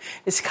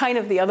 it's kind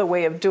of the other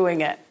way of doing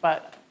it.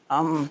 But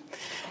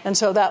and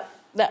so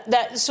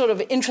that's sort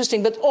of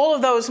interesting. But all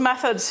of those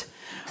methods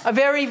are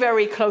very,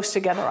 very close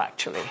together,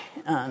 actually.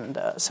 And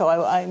so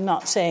I'm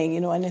not saying,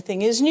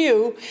 anything is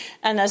new.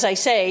 And as I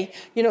say,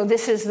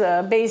 this is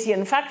the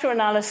Bayesian factor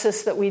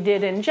analysis that we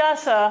did in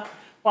JASA.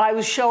 Well, I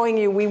was showing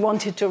you we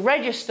wanted to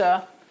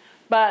register.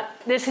 But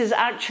this is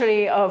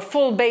actually a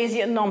full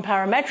Bayesian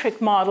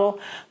non-parametric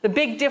model. The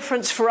big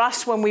difference for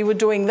us when we were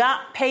doing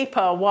that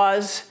paper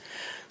was,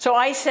 so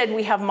I said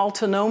we have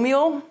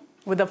multinomial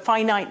with a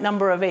finite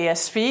number of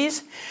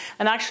ASVs.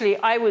 And actually,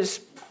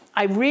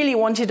 I really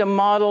wanted a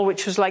model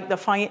which was like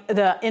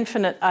the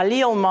infinite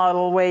allele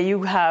model, where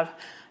you have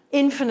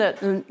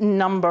infinite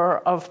number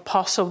of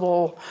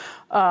possible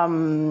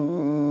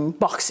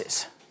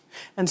boxes.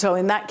 And so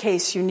in that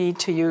case, you need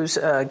to use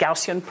a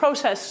Gaussian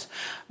process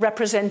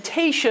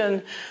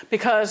representation,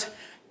 because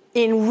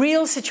in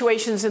real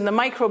situations in the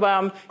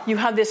microbiome, you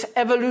have this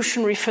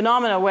evolutionary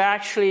phenomena where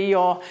actually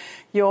your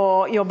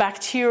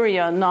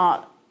bacteria are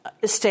not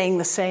staying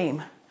the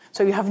same.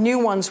 So you have new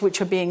ones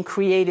which are being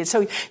created.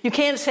 So you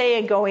can't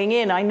say going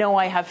in, I know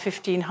I have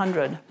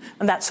 1,500,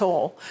 and that's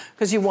all,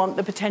 because you want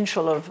the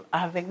potential of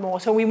having more.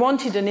 So we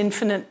wanted an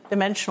infinite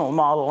dimensional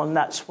model, and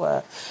that's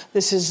where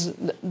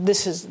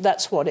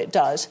that's what it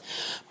does.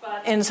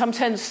 But in some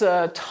sense,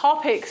 the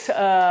topics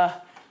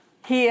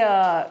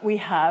here we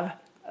have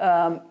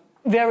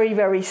very,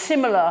 very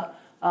similar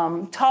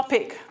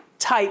topic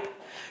type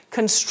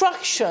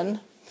construction.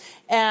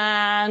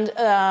 And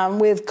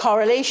with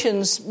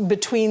correlations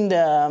between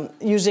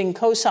using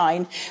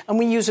cosine, and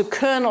we use a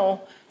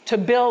kernel to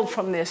build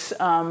from this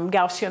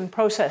Gaussian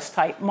process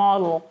type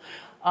model,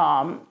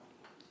 and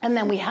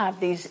then we have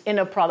these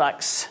inner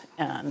products,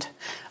 and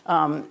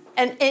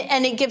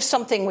it gives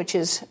something which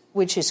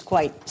is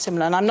quite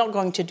similar. And I'm not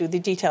going to do the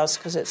details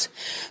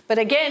but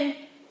again.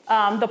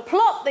 The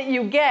plot that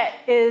you get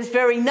is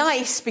very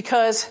nice,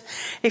 because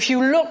if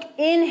you look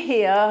in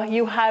here,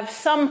 you have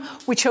some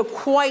which are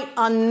quite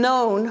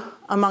unknown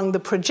among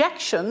the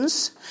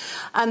projections.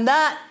 And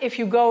that, if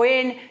you go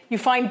in, you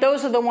find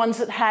those are the ones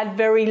that had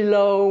very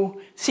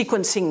low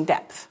sequencing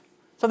depth.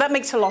 So that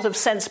makes a lot of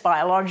sense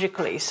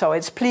biologically. So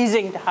it's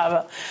pleasing to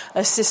have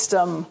a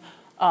system,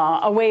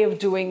 a way of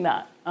doing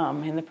that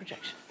in the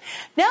projection.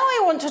 Now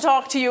I want to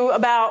talk to you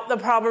about the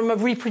problem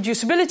of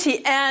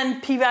reproducibility,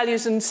 and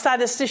p-values, and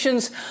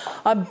statisticians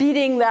are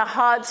beating their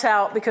hearts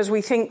out because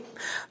we think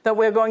that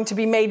we're going to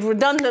be made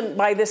redundant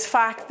by this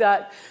fact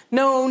that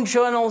no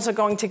journals are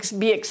going to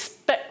be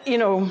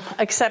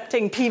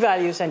accepting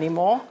p-values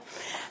anymore.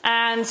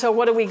 And so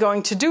what are we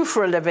going to do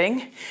for a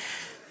living?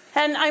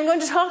 And I'm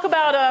going to talk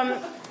about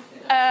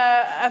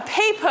a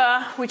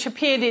paper which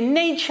appeared in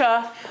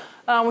Nature,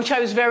 which I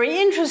was very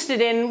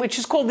interested in, which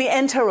is called the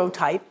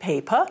enterotype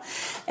paper.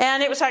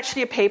 And it was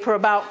actually a paper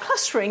about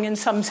clustering in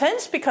some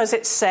sense, because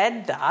it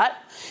said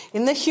that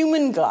in the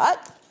human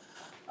gut,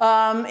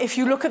 if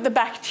you look at the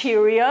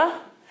bacteria,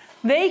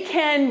 they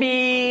can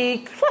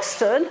be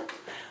clustered.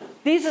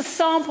 These are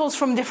samples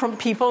from different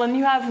people, and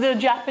you have the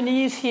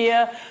Japanese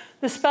here,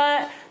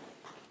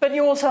 but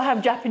you also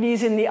have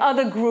Japanese in the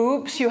other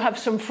groups. You have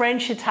some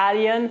French,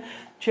 Italian.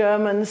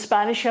 German,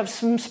 Spanish. You have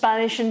some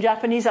Spanish and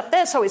Japanese up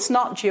there, so it's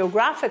not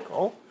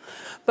geographical.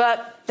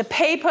 But the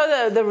paper,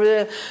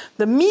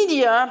 the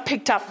media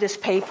picked up this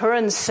paper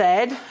and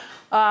said,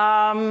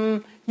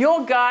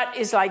 your gut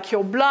is like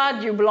your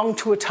blood, you belong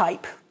to a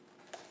type.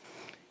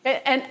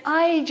 And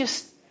I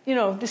just,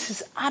 this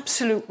is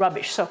absolute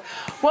rubbish. So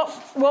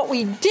what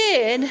we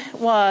did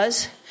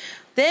was,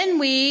 then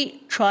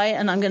we try,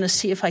 and I'm going to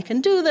see if I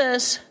can do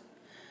this.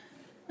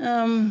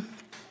 I'm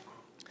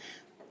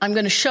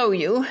going to show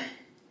you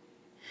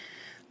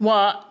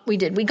what we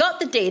did. We got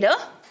the data,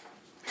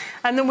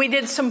 and then we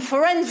did some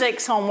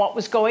forensics on what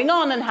was going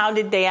on and how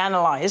did they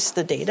analyze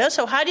the data.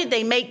 So how did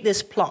they make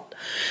this plot?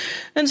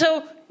 And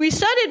so we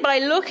started by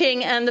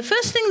looking, and the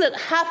first thing that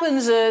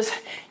happens is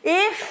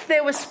if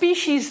there were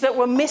species that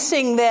were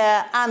missing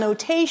their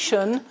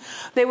annotation,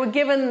 they were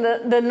given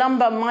the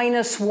number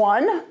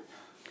 -1,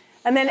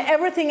 and then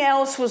everything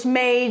else was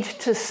made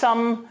to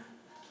sum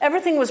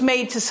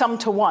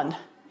to 1.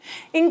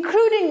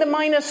 Including the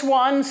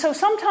 -1, so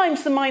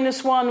sometimes the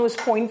 -1 was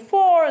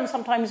 0.4, and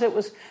sometimes it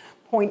was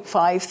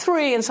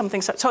 0.53, and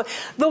something so. So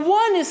the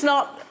 1 is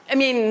not,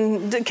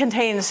 it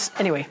contains,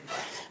 anyway.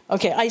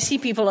 Okay, I see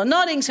people are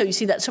nodding, so you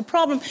see that's a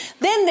problem.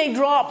 Then they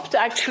dropped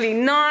actually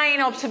 9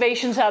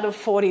 observations out of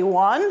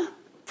 41,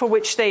 for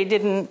which they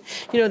didn't,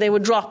 they were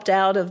dropped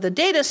out of the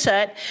data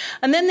set.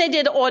 And then they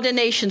did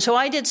ordination. So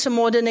I did some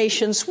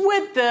ordinations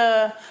with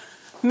the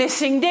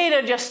missing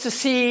data just to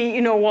see,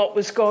 what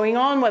was going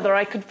on, whether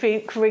I could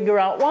figure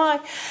out why.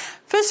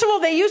 First of all,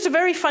 they used a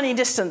very funny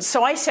distance.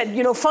 So I said,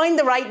 find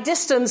the right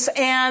distance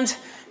and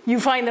you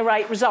find the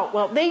right result.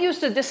 Well, they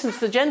used a distance,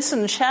 the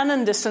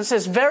Jensen-Shannon distance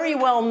is very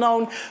well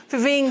known for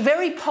being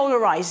very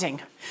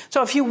polarizing.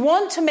 So if you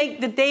want to make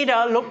the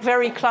data look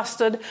very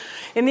clustered,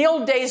 in the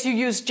old days you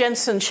used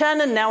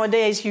Jensen-Shannon,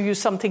 nowadays you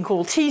use something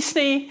called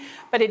t-SNE,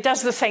 but it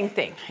does the same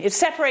thing. It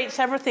separates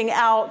everything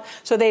out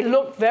so they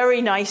look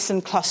very nice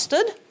and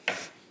clustered.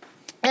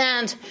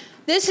 And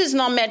this is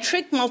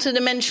non-metric,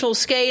 multidimensional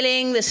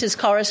scaling. This is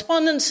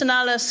correspondence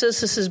analysis.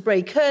 This is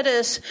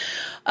Bray-Curtis.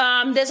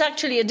 There's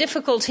actually a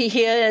difficulty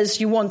here as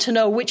you want to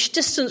know which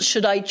distance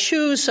should I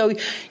choose. So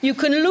you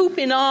can loop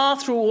in R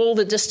through all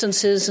the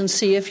distances and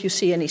see if you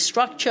see any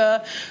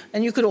structure.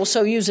 And you could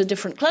also use a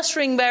different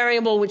clustering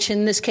variable, which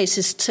in this case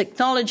is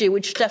technology,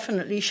 which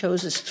definitely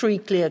shows us 3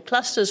 clear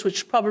clusters,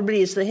 which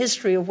probably is the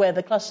history of where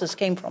the clusters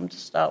came from to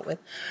start with.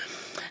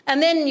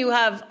 And then you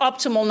have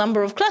optimal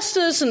number of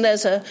clusters, and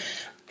there's a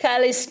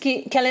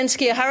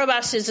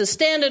Kalinski-Harabas is a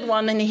standard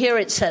one, and here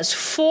it says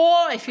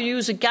 4. If you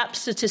use a gap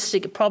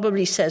statistic, it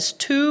probably says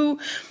 2.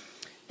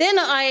 Then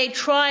I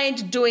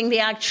tried doing the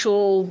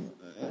actual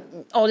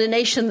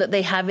ordination that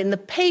they have in the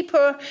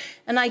paper,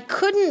 and I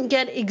couldn't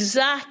get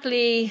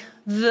exactly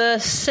the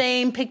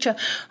same picture.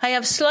 I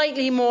have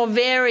slightly more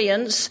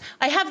variance.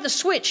 I have the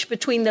switch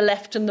between the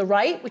left and the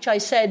right, which I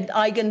said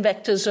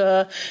eigenvectors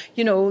are,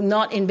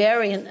 not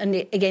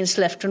invariant against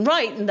left and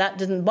right, and that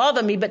didn't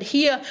bother me. But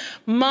here,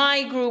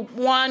 my group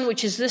 1,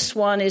 which is this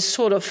one, is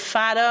sort of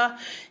fatter,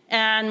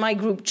 and my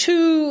group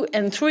 2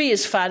 and 3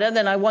 is fatter.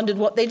 Then I wondered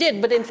what they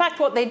did. But in fact,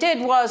 what they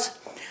did was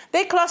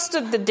they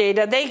clustered the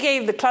data. They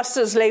gave the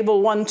clusters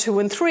label 1, 2,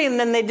 and 3, and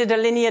then they did a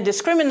linear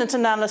discriminant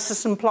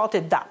analysis and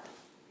plotted that.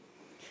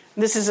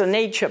 This is a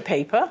Nature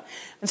paper.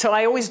 And so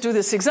I always do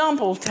this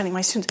example, telling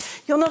my students,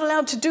 you're not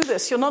allowed to do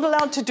this. You're not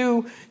allowed to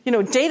do,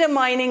 data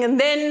mining and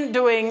then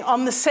doing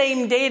on the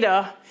same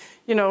data,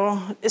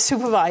 a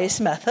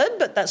supervised method,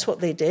 but that's what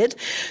they did.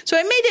 So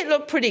I made it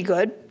look pretty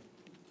good,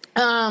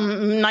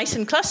 nice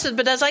and clustered.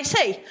 But as I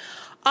say,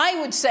 I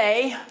would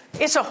say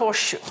it's a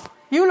horseshoe.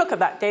 You look at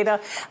that data,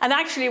 and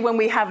actually when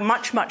we have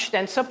much, much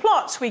denser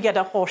plots, we get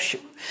a horseshoe.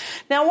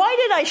 Now, why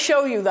did I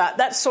show you that?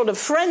 That's sort of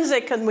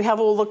forensic, and we have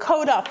all the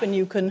code up, and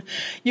you can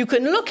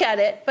look at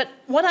it. But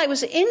what I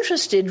was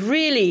interested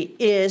really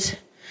is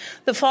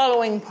the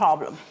following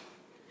problem.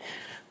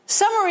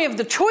 Summary of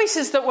the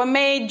choices that were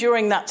made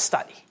during that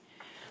study.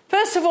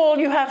 First of all,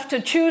 you have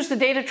to choose the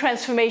data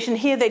transformation.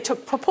 Here they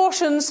took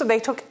proportions, so they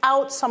took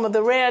out some of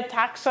the rare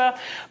taxa,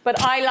 but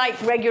I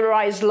like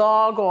regularized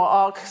log or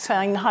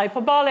arcsine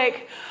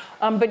hyperbolic,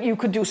 but you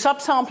could do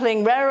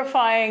subsampling,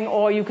 rarefying,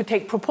 or you could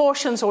take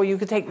proportions, or you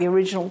could take the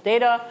original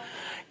data.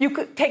 You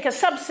could take a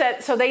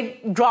subset, so they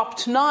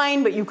dropped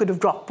 9, but you could have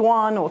dropped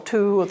 1 or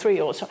 2 or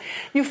 3 or so.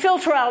 You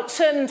filter out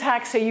certain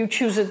taxa, you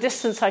choose a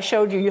distance. I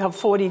showed you, you have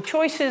 40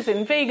 choices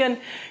in vegan.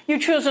 You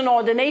choose an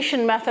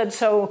ordination method,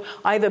 so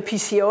either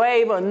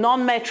PCOA, or a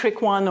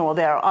non-metric one, or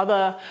there are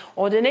other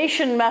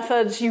ordination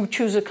methods. You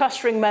choose a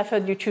clustering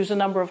method, you choose a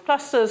number of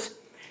clusters,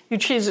 you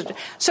choose it.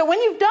 So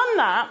when you've done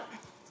that,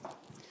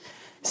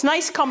 it's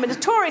nice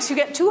combinatorics, you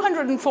get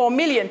 204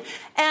 million.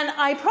 And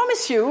I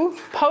promise you,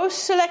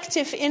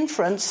 post-selective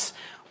inference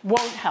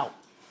won't help.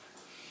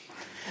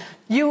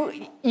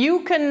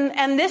 You can,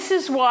 and this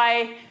is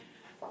why,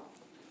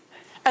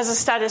 as a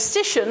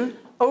statistician,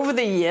 over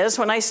the years,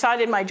 when I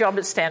started my job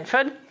at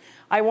Stanford,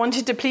 I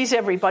wanted to please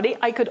everybody.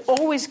 I could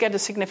always get a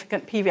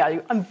significant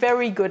p-value. I'm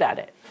very good at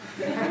it.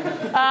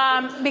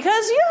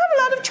 Because you have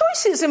a lot of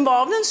choices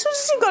involved, and as soon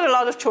as you've got a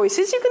lot of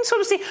choices, you can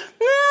sort of say,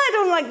 I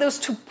don't like those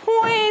 2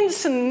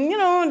 points, and,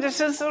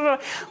 this is sort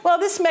of, well,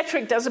 this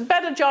metric does a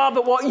better job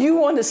at what you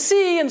want to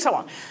see, and so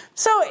on.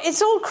 So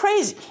it's all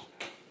crazy.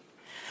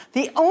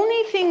 The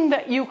only thing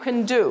that you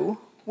can do,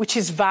 which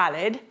is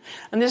valid,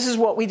 and this is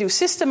what we do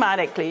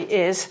systematically,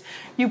 is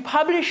you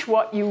publish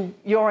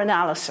your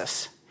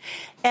analysis.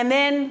 And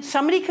then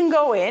somebody can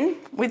go in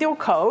with your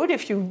code,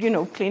 if you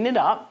clean it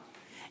up,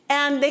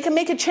 and they can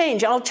make a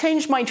change. I'll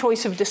change my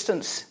choice of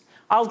distance.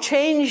 I'll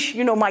change,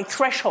 my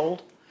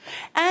threshold.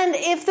 And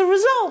if the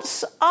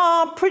results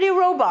are pretty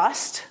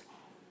robust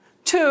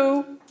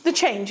to the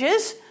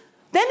changes,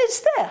 then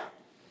it's there.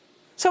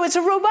 So it's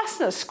a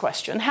robustness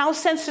question. How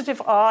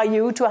sensitive are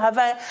you to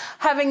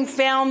having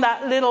found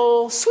that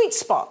little sweet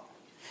spot?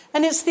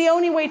 And it's the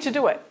only way to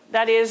do it.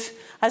 That is,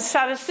 as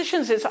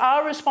statisticians, it's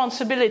our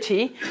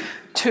responsibility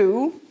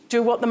to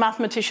do what the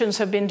mathematicians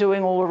have been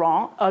doing all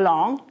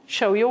along,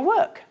 show your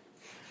work.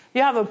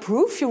 You have a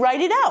proof, you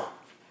write it out.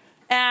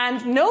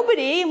 And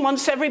nobody,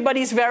 once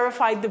everybody's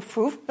verified the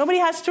proof, nobody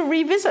has to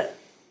revisit.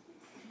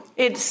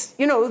 It's,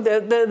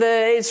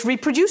 it's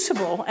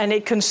reproducible, and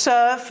it can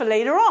serve for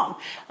later on.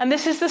 And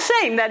this is the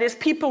same. That is,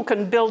 people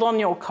can build on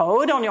your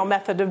code, on your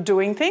method of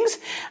doing things,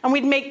 and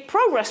we'd make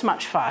progress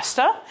much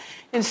faster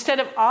instead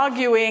of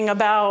arguing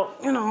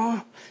about,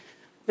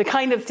 the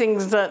kind of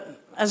things that,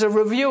 as a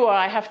reviewer,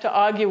 I have to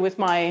argue with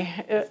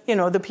my,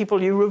 the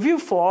people you review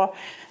for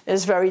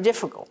is very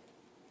difficult.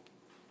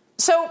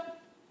 So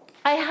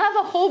I have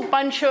a whole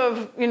bunch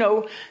of,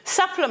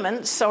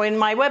 supplements, so in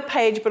my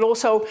webpage, but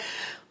also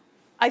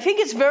I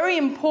think it's very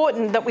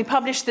important that we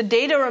publish the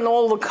data and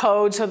all the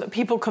code so that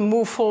people can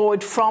move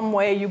forward from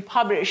where you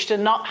published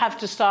and not have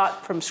to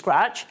start from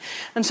scratch.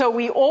 And so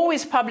we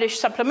always publish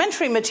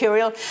supplementary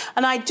material.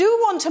 And I do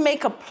want to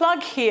make a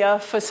plug here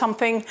for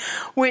something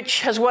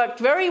which has worked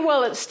very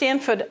well at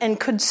Stanford and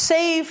could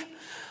save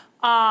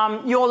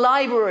your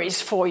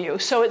libraries for you.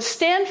 So at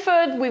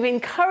Stanford, we've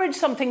encouraged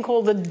something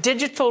called the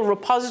digital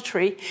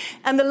repository.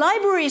 And the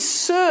libraries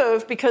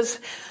serve because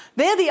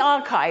they're the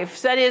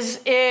archives. That is,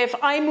 if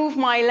I move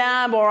my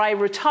lab or I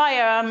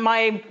retire,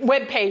 my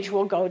web page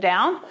will go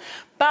down.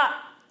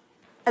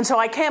 And so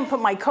I can't put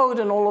my code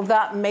and all of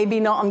that, maybe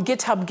not on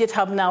GitHub.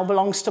 GitHub now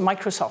belongs to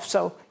Microsoft,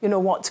 so you know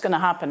what's going to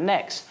happen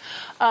next.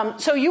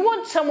 So you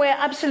want somewhere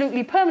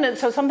absolutely permanent,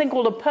 so something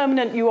called a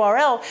permanent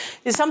URL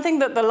is something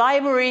that the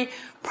library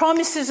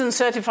promises and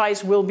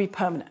certifies will be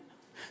permanent.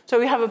 So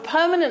we have a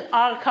permanent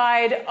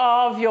archive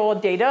of your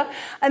data.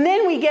 And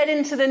then we get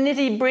into the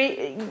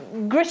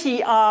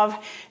nitty-gritty of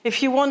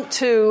if you want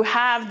to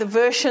have the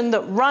version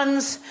that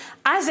runs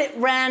as it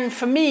ran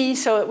for me,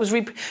 so it was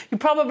you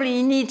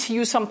probably need to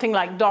use something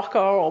like Docker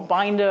or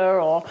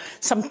Binder or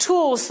some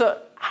tools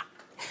that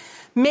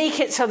make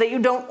it so that you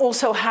don't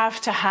also have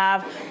to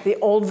have the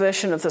old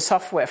version of the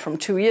software from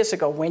 2 years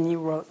ago when you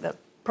wrote the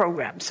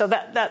program. So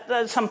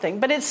that's something.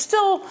 But it's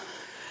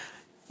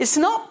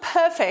not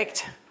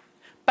perfect.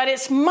 But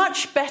it's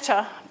much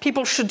better.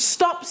 People should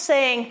stop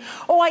saying,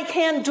 I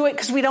can't do it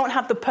because we don't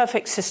have the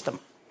perfect system.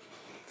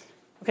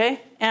 Okay?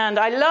 And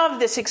I love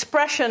this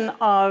expression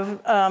of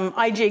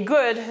I.J.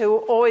 Good, who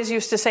always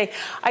used to say,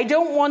 I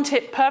don't want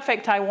it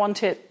perfect, I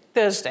want it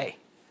Thursday.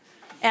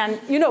 And,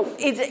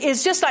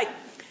 it's just like,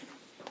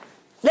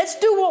 let's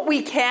do what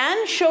we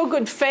can, show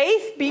good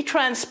faith, be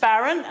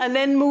transparent, and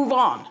then move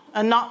on.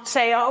 And not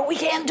say, we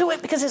can't do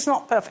it because it's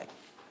not perfect.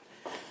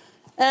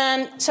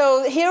 And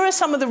so here are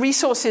some of the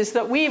resources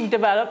that we've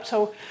developed.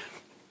 So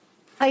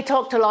I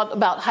talked a lot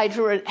about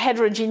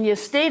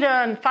heterogeneous data,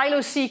 and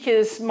PhyloSeq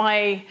is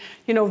my,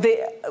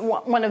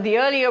 one of the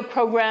earlier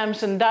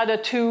programs, and Data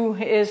 2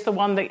 is the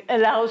one that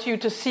allows you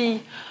to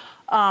see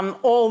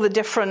all the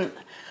different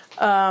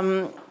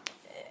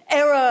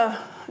error.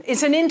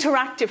 It's an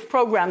interactive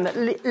program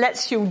that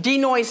lets you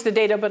denoise the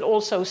data but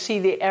also see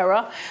the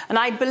error. And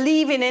I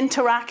believe in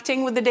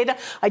interacting with the data.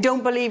 I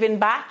don't believe in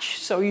batch,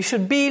 so you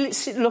should be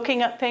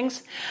looking at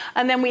things.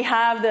 And then we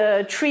have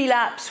the tree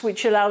laps,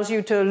 which allows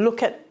you to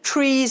look at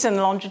trees and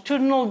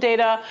longitudinal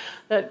data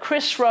that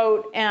Chris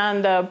wrote,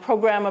 and the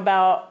program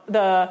about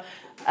the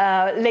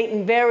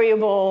latent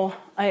variable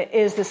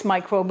is this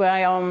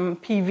microbiome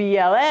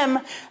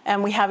PVLM,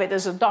 and we have it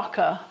as a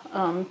Docker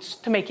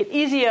to make it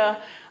easier.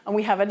 And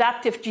we have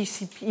adaptive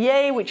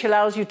GCPA, which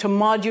allows you to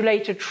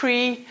modulate a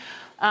tree,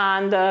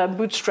 and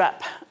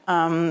Bootstrap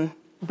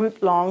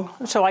bootlong.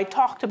 So I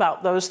talked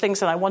about those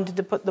things, and I wanted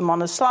to put them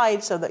on a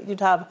slide so that you'd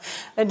have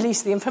at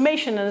least the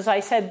information. And as I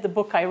said, the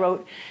book I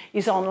wrote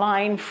is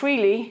online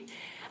freely.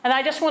 And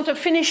I just want to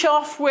finish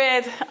off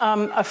with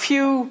a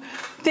few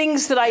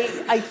things that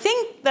I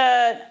think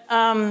that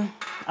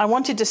I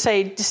wanted to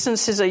say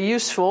distances are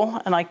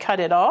useful, and I cut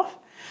it off.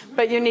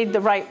 But you need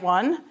the right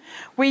one.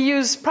 We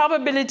use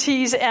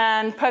probabilities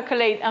and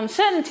percolate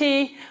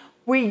uncertainty.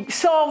 We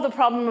solve the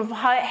problem of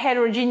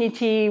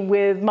heterogeneity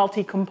with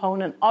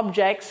multi-component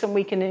objects, and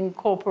we can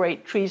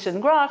incorporate trees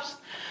and graphs.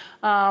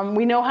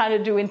 We know how to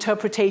do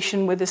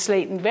interpretation with this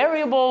latent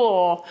variable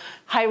or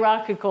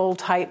hierarchical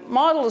type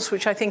models,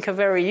 which I think are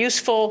very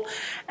useful.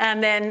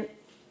 And then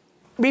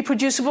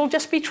reproducible,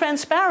 just be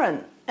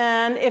transparent.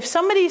 And if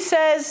somebody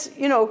says,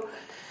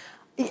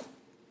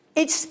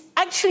 it's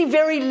actually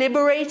very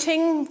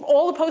liberating.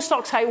 All the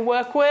postdocs I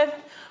work with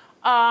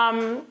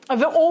are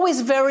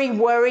always very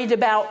worried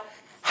about,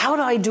 how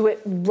do I do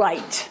it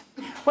right?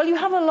 Well, you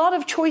have a lot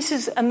of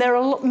choices, and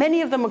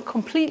many of them are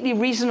completely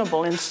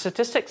reasonable in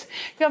statistics.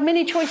 You have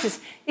many choices.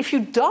 If you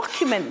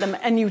document them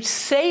and you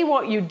say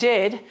what you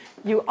did,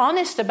 you're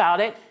honest about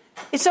it,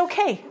 it's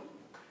okay.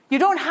 You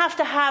don't have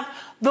to have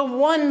the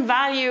one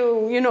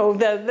value, it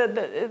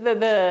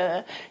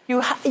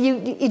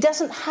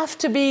doesn't have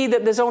to be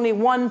that there's only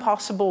one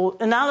possible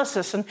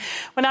analysis. And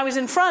when I was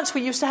in France,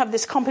 we used to have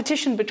this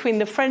competition between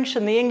the French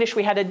and the English.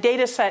 We had a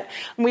data set,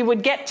 and we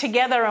would get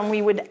together and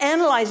we would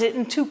analyze it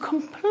in two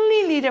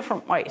completely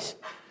different ways.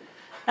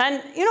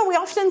 And, we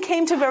often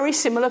came to very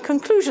similar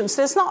conclusions.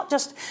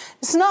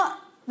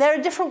 There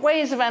are different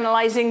ways of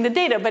analyzing the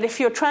data, but if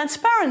you're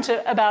transparent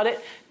about it,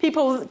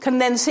 people can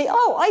then say,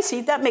 oh, I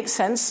see, that makes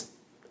sense.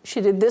 She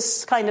did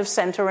this kind of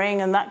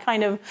centering and that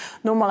kind of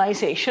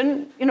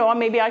normalization, or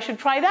maybe I should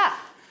try that.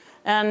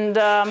 And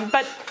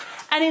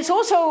it's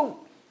also,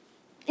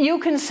 you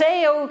can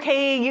say,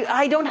 okay,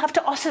 I don't have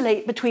to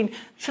oscillate between,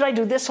 should I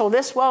do this or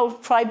this? Well,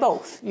 try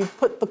both. You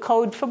put the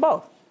code for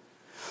both.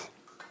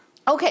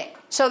 Okay,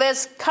 so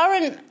there's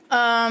current,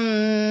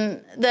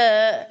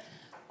 the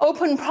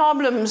open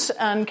problems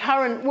and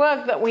current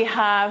work that we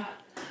have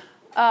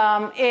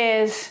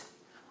is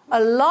a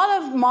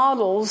lot of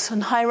models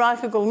and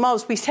hierarchical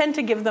models. We tend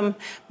to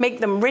make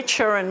them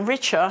richer and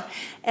richer,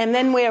 and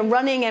then we're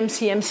running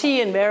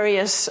MCMC and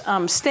various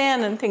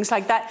STAN and things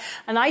like that.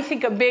 And I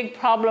think a big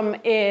problem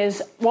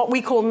is what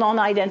we call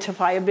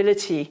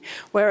non-identifiability,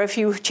 where if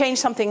you change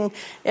something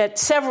at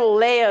several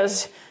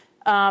layers,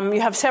 you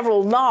have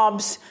several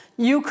knobs,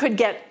 you could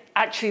get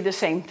actually the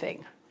same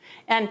thing.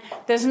 And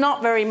there's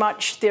not very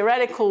much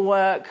theoretical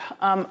work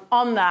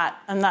on that,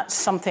 and that's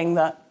something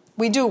that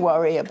we do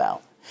worry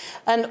about.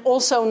 And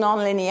also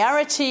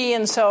nonlinearity,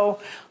 and so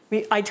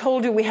I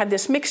told you we had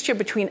this mixture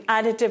between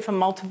additive and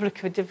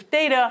multiplicative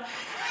data.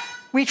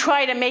 We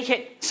try to make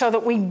it so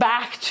that we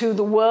back to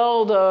the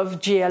world of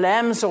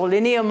GLMs or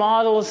linear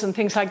models and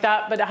things like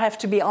that, but I have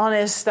to be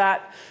honest,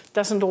 that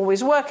doesn't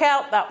always work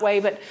out that way,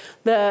 but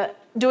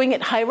doing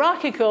it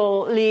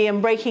hierarchically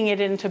and breaking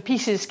it into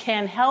pieces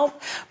can help,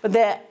 but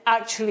there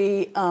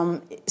actually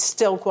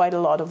still quite a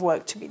lot of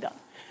work to be done.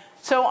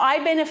 So I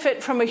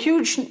benefit from a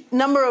huge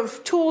number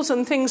of tools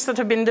and things that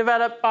have been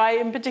developed by,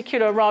 in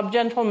particular, Rob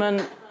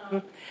Gentleman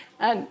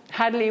and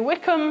Hadley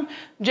Wickham.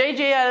 JJ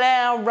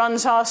Allaire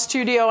runs our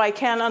studio. I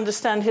can't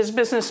understand his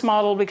business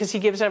model because he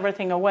gives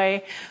everything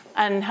away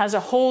and has a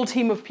whole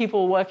team of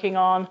people working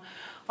on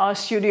our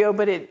studio,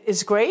 but it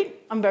is great.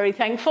 I'm very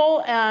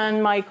thankful.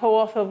 And my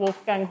co-author,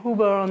 Wolfgang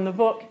Huber, on the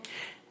book.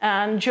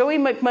 And Joey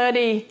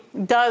McMurdy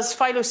does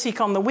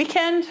PhyloSeq on the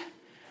weekend.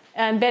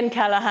 And Ben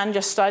Callahan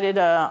just started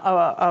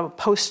a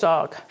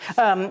postdoc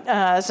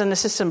as an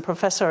assistant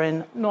professor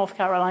in North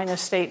Carolina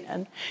State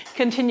and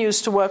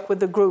continues to work with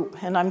the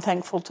group. And I'm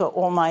thankful to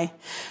all my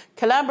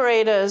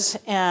collaborators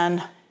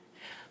and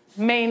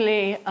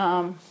mainly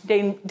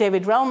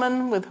David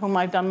Relman, with whom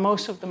I've done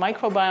most of the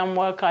microbiome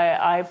work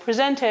I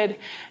presented,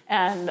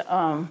 and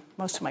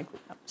most of my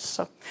group members.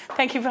 So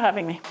thank you for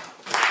having me.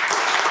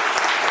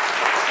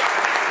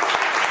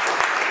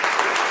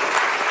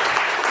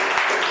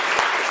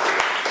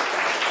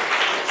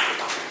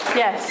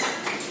 Yes.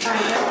 I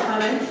have a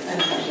comment and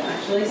a question,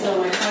 actually. So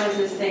my comment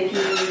is thank you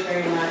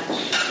very much.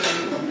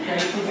 Great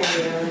to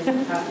hear you over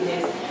the past few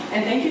days.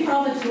 And thank you for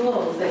all the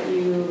tools that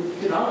you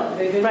developed.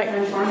 They've been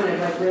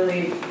transformative,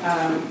 really,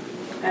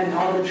 and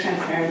all the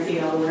transparency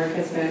and all the work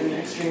has been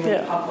extremely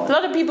helpful. A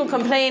lot of people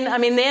complain. I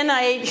mean, the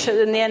NIH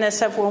and the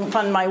NSF won't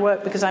fund my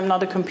work because I'm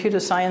not a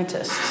computer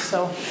scientist.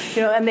 So,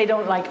 and they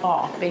don't like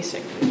R,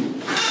 basically.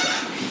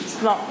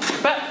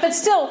 But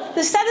still,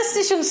 the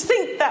statisticians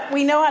think that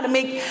we know how to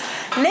make.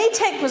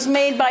 LaTeX was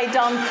made by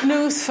Don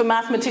Knuth for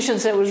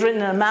mathematicians. It was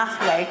written in a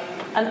math way.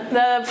 And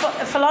the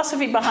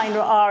philosophy behind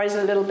R is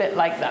a little bit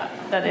like that.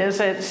 That is,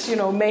 it's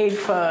made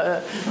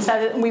for.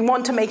 We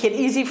want to make it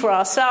easy for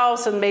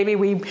ourselves, and maybe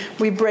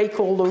we break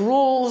all the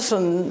rules.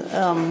 And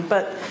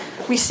but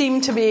we seem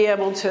to be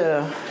able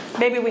to.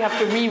 Maybe we have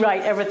to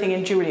rewrite everything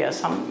in Julia.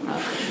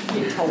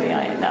 You told me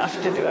I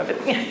have to do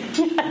everything.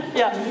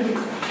 Yeah.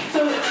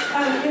 So,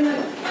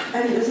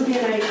 and this will be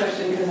a nice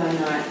question because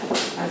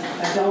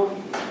I don't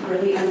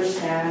really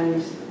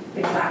understand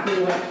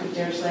exactly what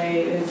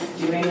Dirichlet is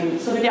doing.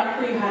 So the graph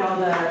where you had all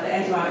the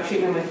antibiotic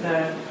treatment with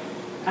the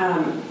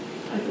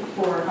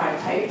 4 or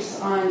 5 types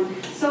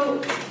on.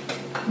 So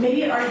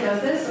maybe it already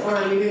does this, or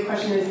maybe the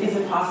question is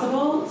it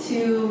possible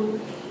to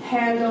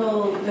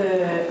handle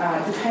the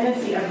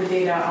dependency of the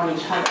data on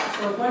each other?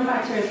 So if one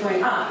bacteria is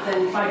going up,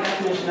 then by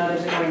definition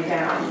others are going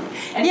down.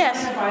 And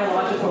yes. In a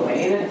biological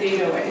way, in a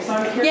data way. So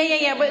I'm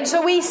curious. Yeah. But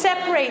so we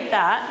separate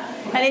that.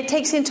 And it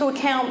takes into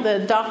account the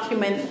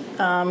document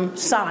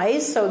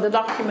size. So the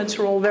documents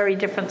are all very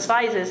different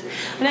sizes.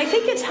 And I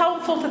think it's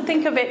helpful to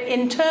think of it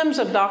in terms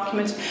of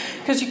documents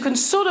because you can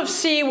sort of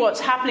see what's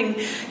happening.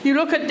 You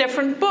look at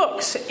different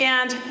books,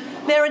 and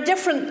there are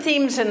different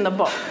themes in the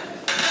book.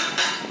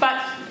 But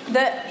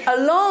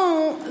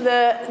along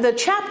the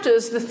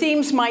chapters, the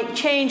themes might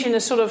change in a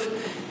sort of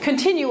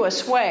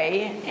continuous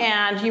way,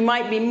 and you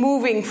might be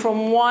moving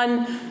from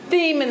one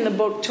theme in the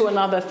book to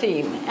another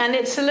theme. And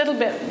it's a little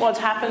bit what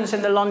happens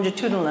in the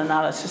longitudinal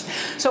analysis.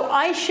 So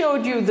I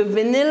showed you the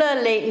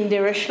vanilla latent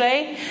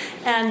Dirichlet,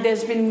 and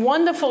there's been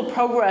wonderful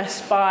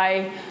progress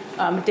by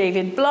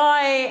David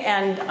Bly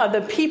and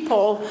other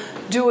people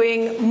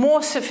doing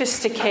more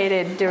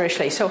sophisticated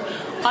Dirichlet. So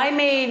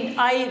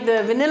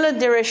the vanilla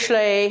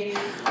Dirichlet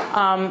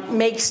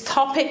makes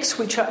topics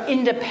which are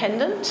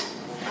independent.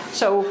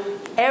 So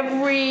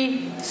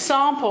every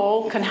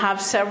sample can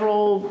have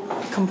several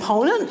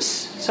components.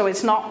 So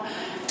it's not,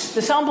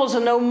 the samples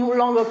are no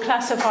longer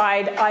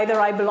classified either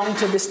I belong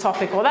to this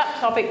topic or that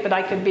topic, but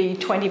I could be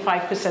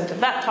 25% of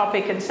that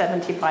topic and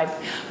 75%.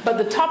 But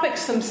the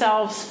topics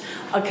themselves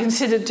are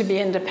considered to be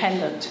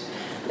independent.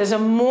 There's a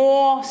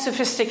more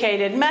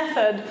sophisticated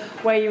method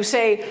where you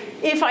say,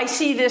 if I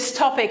see this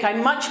topic,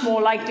 I'm much more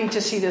likely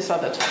to see this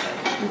other topic.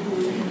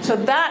 Mm-hmm. So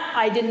that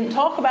I didn't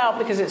talk about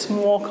because it's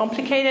more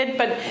complicated,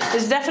 but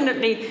there's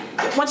definitely,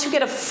 once you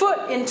get a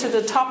foot into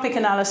the topic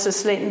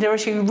analysis latent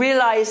Dirichlet, you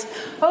realize,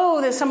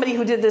 oh, there's somebody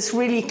who did this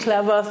really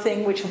clever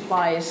thing which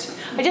applies.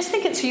 I just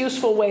think it's a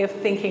useful way of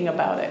thinking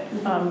about it,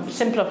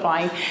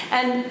 simplifying.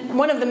 And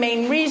one of the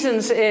main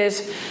reasons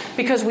is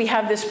because we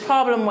have this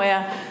problem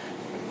where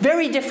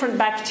very different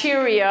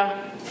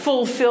bacteria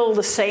fulfill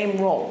the same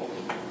role.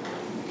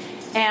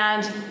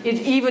 And it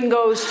even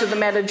goes to the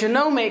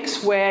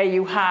metagenomics where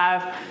you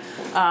have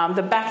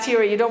the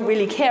bacteria, you don't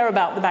really care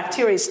about the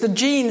bacteria, it's the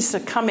genes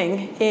that are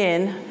coming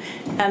in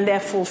and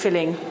they're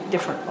fulfilling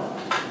different roles.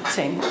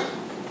 Same.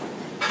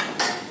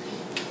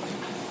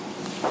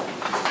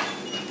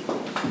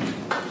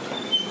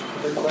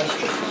 Other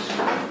questions?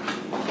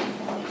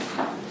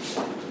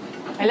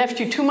 I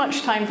left you too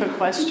much time for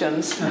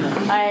questions.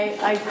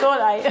 I thought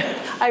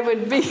I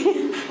would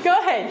be... Go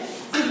ahead.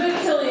 It's a bit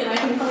silly, and I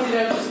can point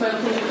it out just by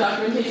looking at the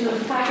documentation of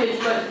the package,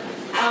 but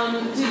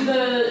did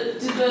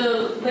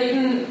the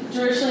latent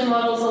Dirichlet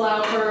models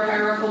allow for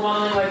hierarchical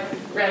modeling, like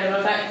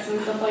random effects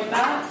and stuff like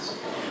that?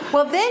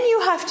 Well, then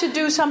you have to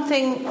do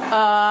something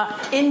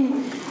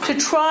to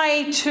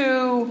try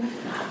to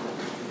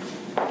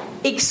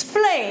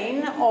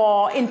explain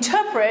or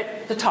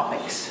interpret the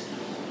topics.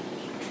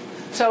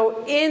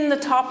 So in the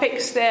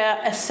topics, there are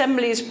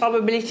assemblies,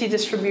 probability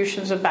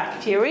distributions of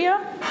bacteria,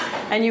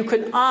 and you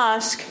can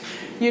ask,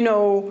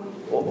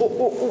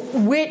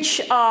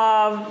 which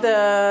of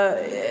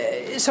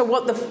the, so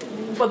what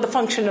the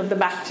function of the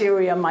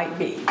bacteria might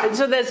be. And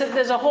so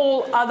there's a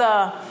whole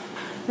other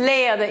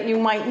layer that you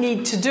might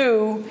need to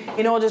do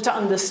in order to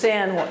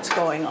understand what's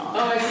going on.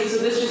 Oh, I see. So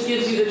this just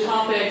gives you the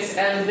topics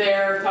and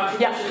their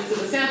contributions to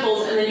the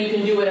samples, and then you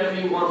can do whatever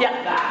you want with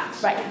that.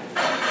 Right.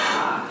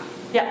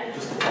 Yeah.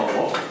 Just to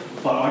follow up,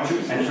 but aren't you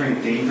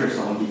entering danger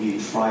zone if you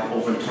try to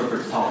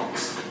overinterpret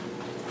topics?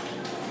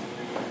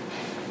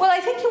 Well, I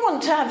think you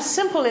want to have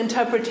simple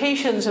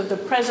interpretations of the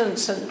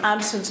presence and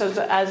absence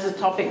as the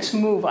topics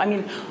move. I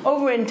mean,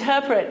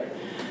 overinterpret,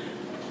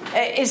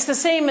 it's the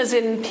same as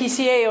in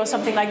PCA or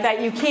something like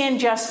that. You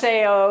can't just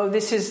say, oh,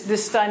 this is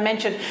this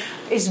dimension.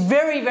 It's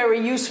very, very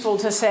useful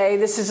to say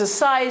this is a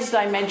size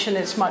dimension,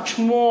 it's much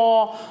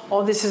more,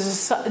 or this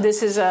is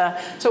a.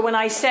 So when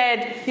I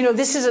said,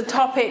 this is a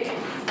topic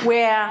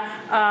where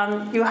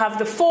you have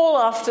the fall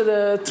after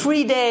the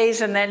 3 days,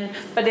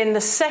 but in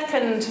the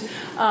second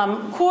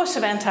course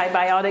of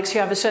antibiotics, you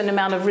have a certain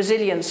amount of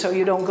resilience, so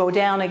you don't go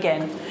down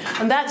again.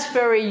 And that's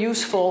very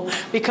useful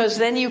because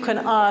then you can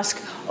ask,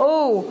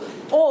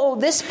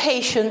 this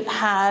patient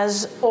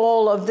has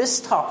all of this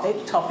topic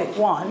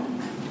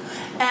 1,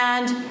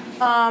 and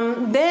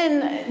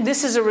then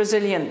this is a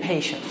resilient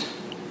patient.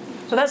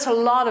 So that's a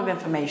lot of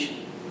information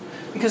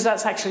because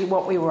that's actually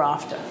what we were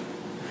after.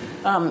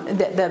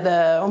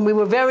 And we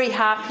were very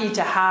happy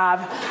to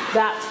have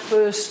that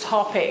first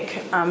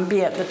topic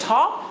be at the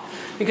top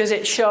because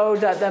it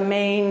showed that the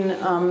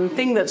main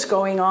thing that's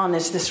going on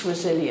is this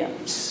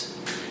resilience.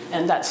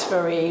 And that's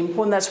very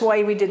important. That's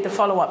why we did the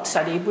follow-up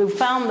study. We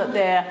found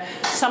that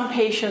some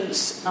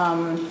patients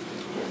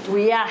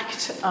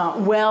react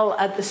well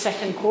at the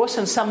second course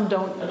and some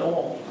don't at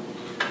all.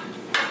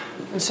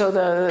 And so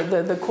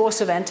the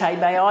course of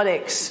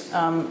antibiotics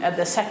at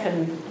the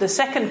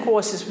second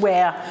course is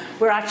where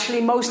we're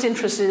actually most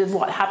interested in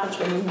what happens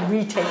when you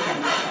retake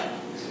antibiotics.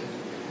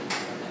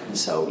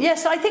 So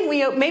yes, I think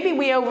maybe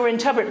we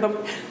overinterpret,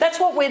 but that's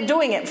what we're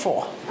doing it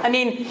for. I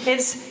mean,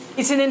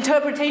 it's an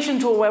interpretation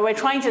tool where we're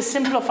trying to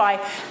simplify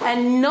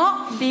and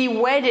not be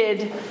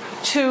wedded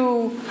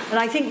to, and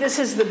I think this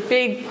is the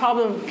big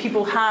problem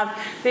people have.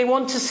 They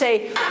want to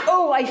say,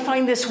 I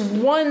find this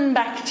one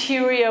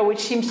bacteria which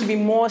seems to be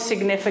more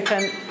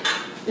significant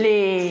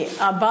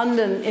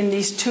abundant in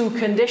these two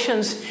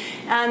conditions,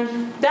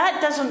 and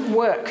that doesn't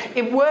work.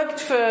 It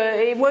works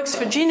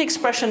for gene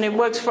expression, it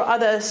works for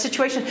other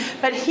situations,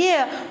 but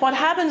here what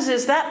happens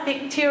is that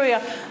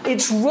bacteria,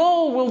 its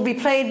role will be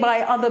played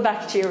by other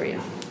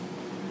bacteria,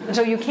 and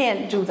so you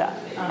can't do that.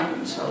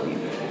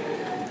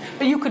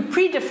 But you could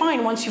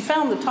predefine, once you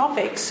found the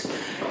topics,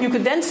 you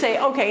could then say,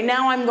 okay,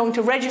 now I'm going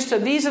to register,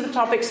 these are the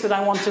topics that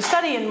I want to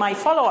study in my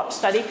follow-up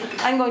study,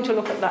 I'm going to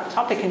look at that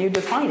topic, and you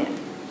define it.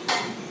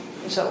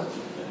 So,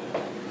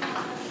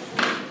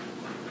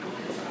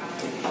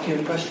 do you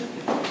have a question?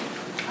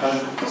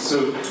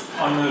 So,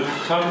 on the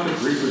topic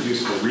of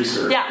reproducible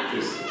research,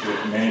 which is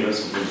what many of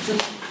us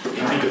have been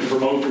trying to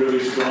promote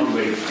really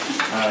strongly,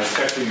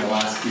 especially in the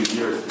last few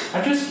years,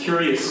 I'm just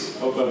curious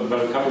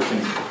about a couple of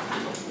things.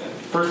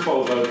 First of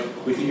all, about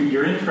with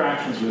your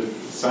interactions with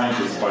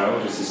scientists,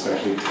 biologists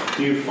especially,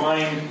 do you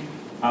find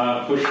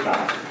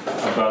pushback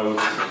about...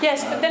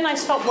 Yes, but then I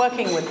stopped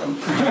working with them.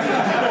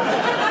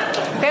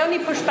 They only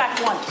push back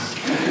once.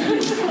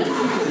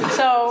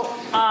 So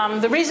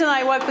the reason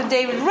I work with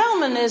David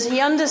Relman is he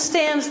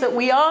understands that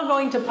we are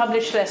going to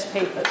publish less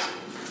papers.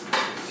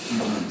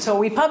 So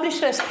we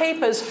publish less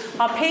papers.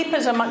 Our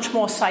papers are much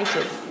more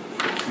cited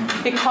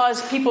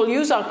because people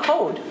use our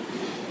code.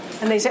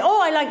 And they say, oh,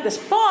 I like this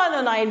plot,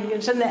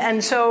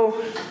 and so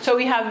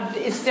we have,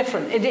 it's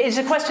different. It's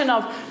a question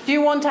of, do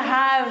you want to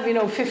have,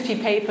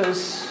 50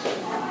 papers,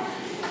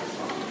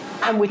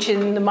 and which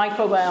in the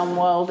microbiome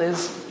world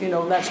is,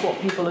 that's what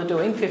people are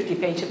doing, 50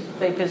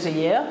 papers a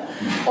year,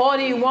 or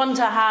do you want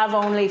to have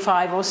only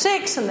 5 or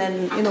 6, and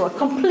then, a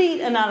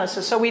complete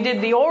analysis? So we did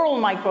the oral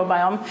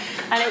microbiome,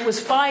 and it was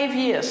 5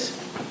 years.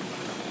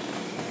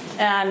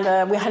 And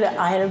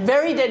I had a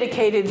very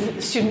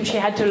dedicated student. She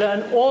had to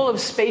learn all of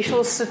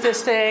spatial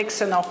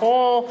statistics and a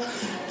whole,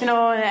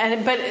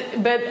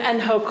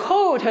 and her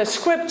code, her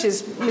script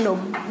is,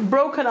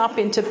 broken up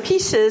into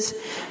pieces,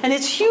 and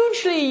it's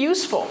hugely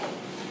useful.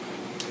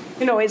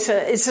 It's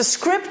a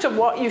script of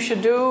what you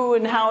should do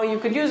and how you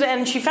could use it.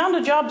 And she found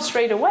a job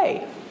straight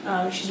away.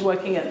 She's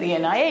working at the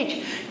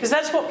NIH because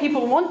that's what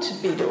people want to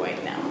be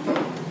doing now.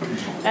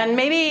 And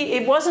maybe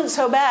it wasn't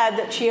so bad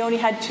that she only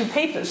had 2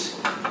 papers.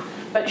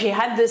 But she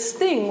had this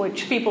thing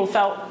which people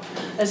felt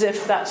as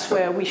if that's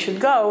where we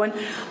should go. And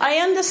I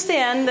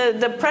understand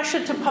the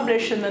pressure to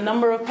publish and the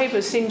number of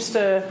papers seems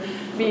to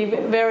be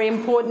very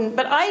important.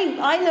 But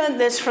I learned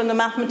this from the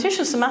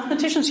mathematicians. The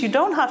mathematicians, you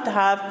don't have to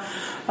have,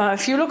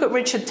 if you look at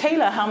Richard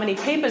Taylor, how many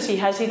papers he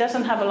has, he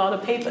doesn't have a lot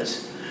of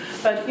papers.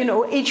 But,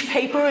 each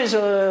paper is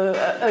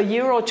a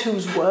year or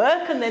two's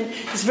work, and then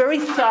it's very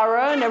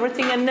thorough and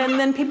everything, and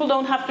then people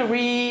don't have to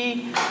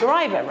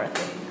re-derive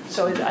everything.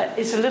 So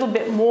it's a little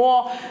bit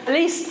more, at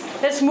least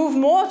let's move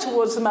more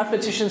towards the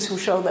mathematicians who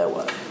show their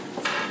work.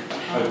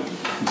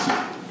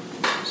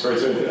 Sorry,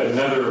 so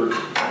another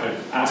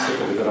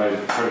aspect of it that I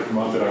try to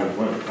promote that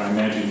I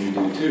imagine you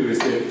do too is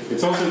that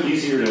it's also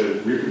easier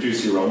to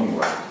reproduce your own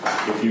work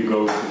if you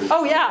go to the...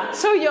 Oh yeah,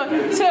 so your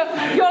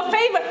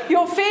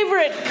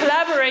favorite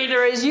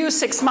collaborator is you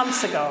 6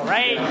 months ago,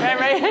 right? Yeah.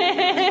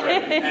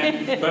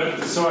 Right.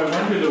 But so I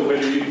wonder though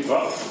whether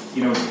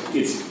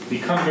it's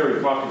become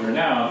very popular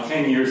now.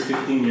 10 years,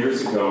 15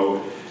 years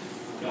ago,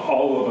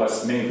 all of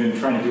us may have been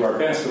trying to do our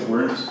best, but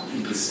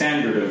the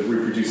standard of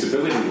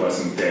reproducibility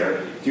wasn't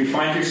there. Do you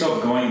find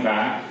yourself going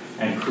back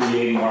and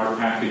creating R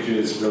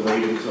packages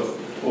related to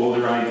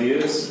older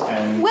ideas?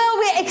 Well,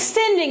 we're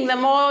extending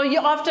them, or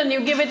often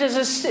you give it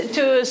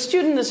to a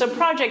student as a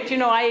project.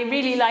 I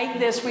really like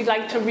this. We'd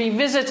like to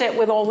revisit it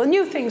with all the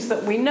new things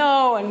that we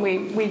know, and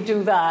we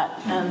do that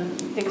and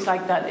things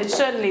like that. It's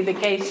certainly the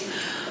case.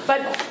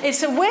 But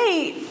it's a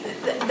way,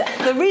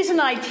 the reason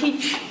I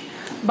teach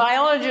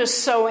biologists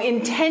so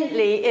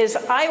intently is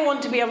I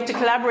want to be able to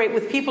collaborate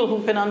with people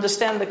who can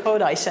understand the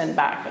code I send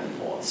back and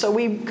forth. So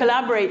we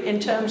collaborate in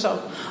terms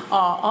of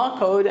our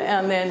code,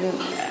 and then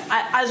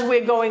as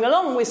we're going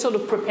along, we're sort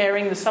of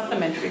preparing the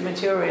supplementary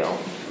material.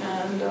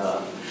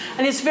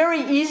 And it's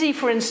very easy,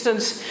 for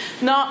instance,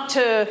 not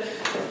to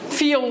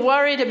feel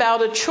worried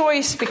about a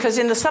choice, because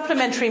in the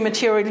supplementary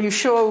material you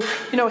show,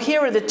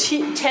 here are the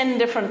 10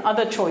 different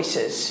other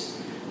choices.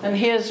 And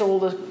here's all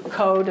the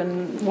code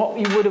and what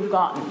you would have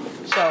gotten.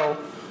 So,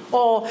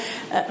 or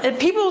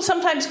people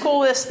sometimes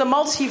call this the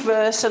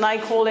multiverse, and I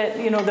call it,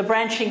 the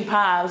branching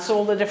paths,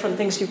 all the different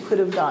things you could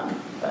have done.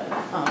 But,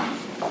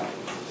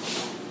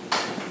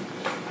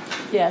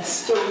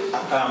 yes. So,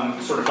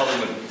 sort of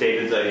following with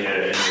David's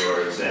idea and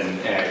yours,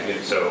 and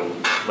so,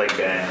 like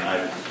Ben,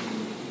 I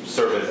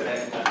serve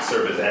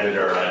as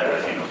editor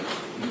at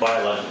a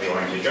biologically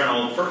oriented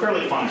journal for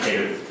fairly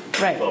quantitative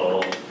people.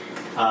 Right.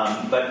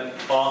 But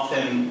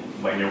often,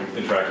 when you're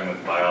interacting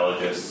with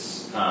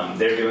biologists,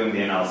 they're doing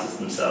the analysis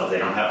themselves. They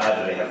don't have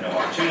either they have no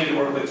opportunity to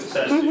work with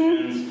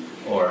statisticians,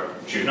 or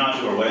choose not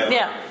to, or whatever.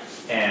 Yeah.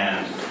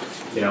 And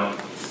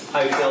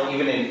I feel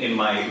even in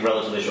my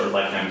relatively short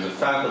lifetime as a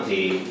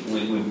faculty,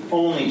 we've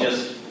only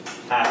just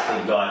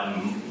actually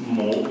gotten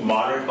more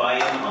moderate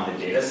buy-in on the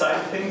data side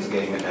of things,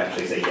 getting them to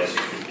actually say yes,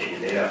 you should take your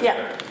data.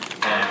 Yeah.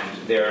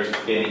 And there's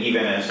been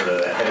even a sort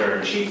of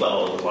editor-in-chief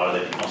level of a lot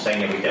of the people saying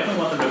that we definitely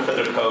want them to put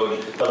their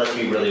code, but let's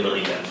be really,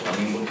 really gentle. I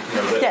mean,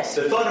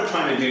 the thought of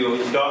trying to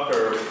do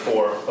Docker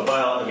for a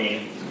bio, I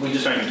mean, we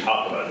just don't even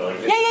talk about it.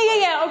 Like,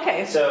 yeah,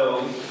 okay.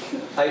 So,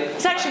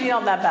 it's actually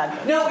not that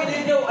bad. No,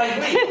 I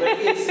agree, but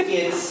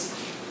it's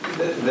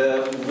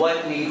the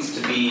what needs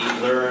to be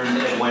learned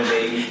and when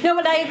they... No,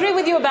 but I agree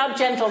with you about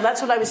gentle. That's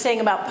what I was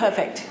saying about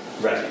perfect.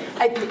 Right.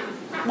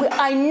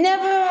 I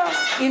never,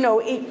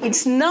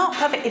 it's not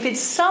perfect. If it's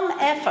some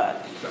effort,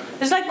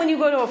 it's like when you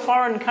go to a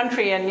foreign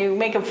country and you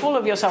make a fool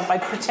of yourself by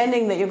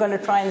pretending that you're going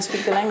to try and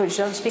speak the language,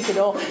 you don't speak it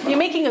all. You're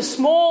making a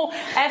small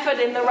effort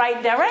in the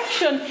right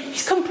direction.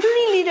 It's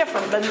completely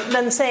different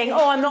than saying,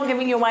 oh, I'm not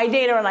giving you my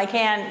data and I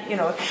can't,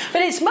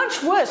 But it's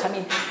much worse. I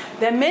mean,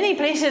 there are many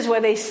places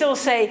where they still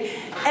say,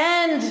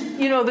 and,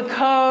 the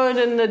code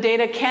and the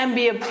data can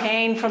be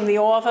obtained from the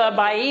author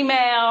by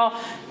email.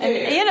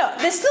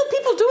 And, there's still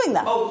people doing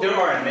that. Oh, there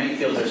are. In many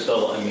fields, there's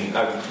still,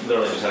 I've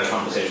literally just had a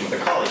conversation with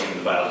a colleague in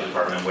the biology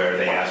department where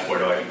they asked, where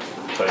do I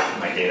put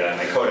my data and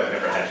my code? I've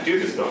never had to do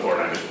this before,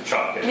 and I was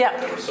shocked.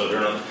 Yeah. So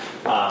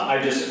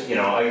I just,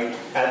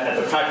 at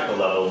the practical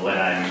level, when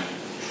I'm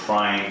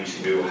trying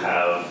to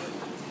have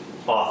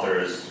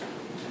authors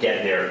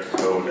get their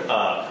code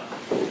up,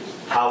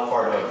 how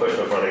far do I push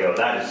before they go,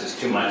 that is just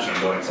too much and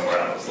I'm going somewhere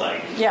else?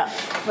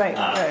 Right.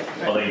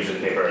 Although usually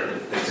paper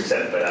is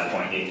accepted by that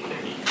point,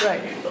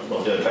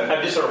 they'll do it. But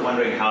I'm just sort of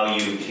wondering how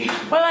you teach.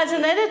 Well, as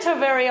an editor,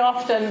 very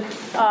often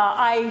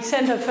I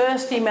send a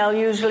first email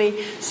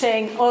usually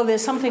saying, oh,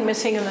 there's something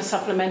missing in the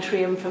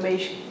supplementary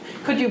information.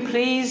 Could you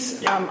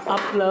please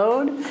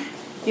upload?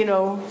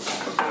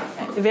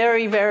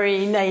 Very,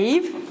 very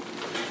naive.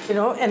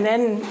 And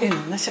then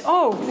they say,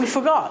 "Oh, we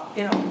forgot."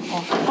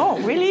 Oh,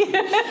 really?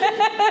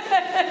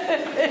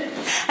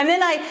 And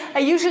then I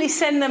usually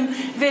send them.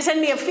 If they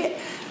send me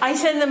I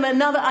send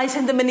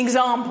them an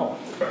example,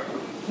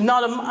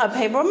 not a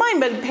paper of mine,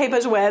 but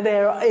papers where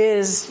there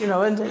is,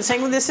 and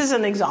saying, well, this is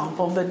an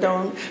example, but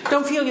don't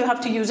feel you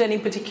have to use any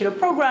particular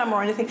program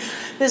or anything.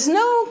 There's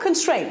no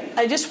constraint.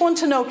 I just want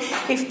to know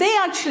if they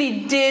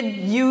actually did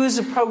use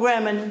a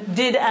program and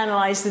did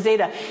analyze the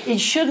data. It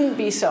shouldn't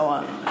be so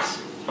onerous.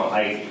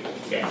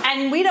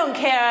 And we don't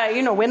care,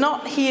 we're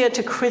not here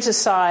to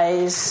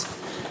criticize,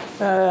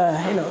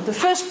 the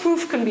first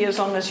proof can be as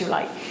long as you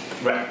like.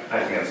 Right,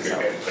 I think that's a good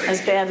way.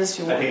 As bad as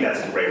you want. I think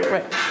that's a great way.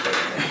 Right.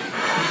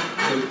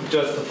 So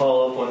just to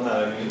follow up on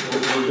that,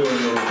 we're doing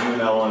a review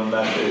now on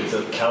methods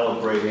of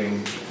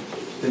calibrating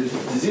the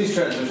disease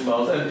transmission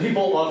models, and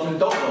people often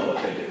don't know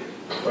what they did,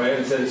 right?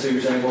 And so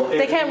you're saying, well...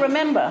 They can't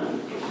remember.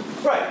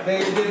 Right,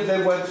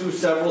 they went through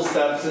several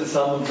steps, and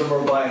some of them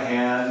are by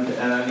hand.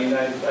 And I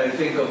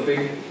think a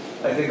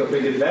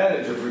big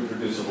advantage of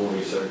reproducible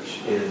research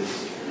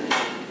is,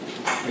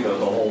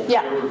 the whole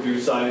peer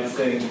review science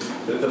thing.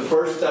 That the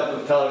first step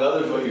of telling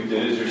others what you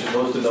did is you're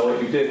supposed to know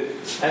what you did,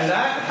 and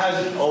that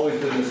hasn't always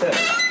been the same.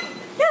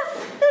 Yeah,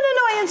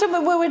 no, I answer,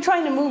 but we're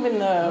trying to move in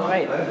the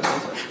right.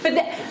 But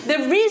the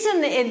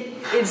reason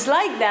it's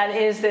like that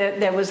is that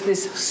there was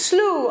this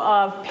slew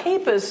of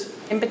papers,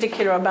 in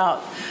particular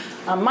about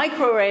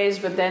microarrays,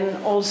 but then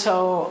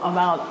also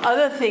about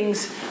other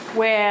things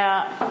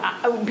where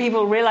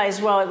people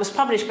realize, well, it was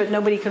published, but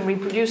nobody can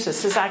reproduce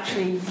this. This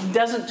actually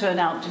doesn't turn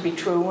out to be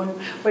true, and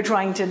we're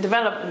trying to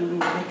develop.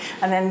 And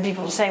then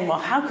people are saying, well,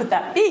 how could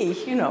that be?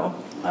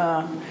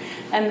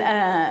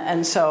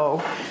 And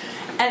so.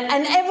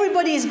 And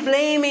everybody's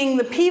blaming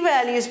the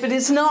p-values, but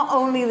it's not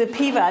only the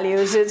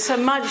p-values. It's a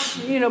much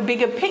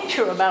bigger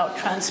picture about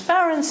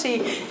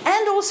transparency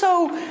and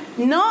also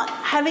not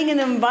having an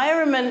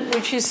environment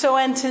which is so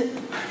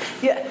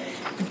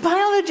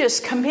biologists,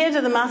 compared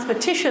to the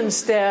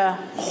mathematicians, they're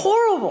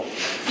horrible.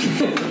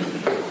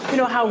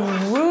 How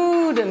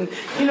rude and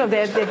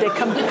they're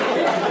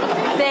competitive.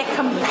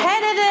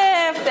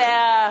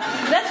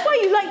 That's why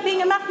you like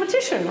being a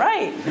mathematician,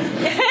 right?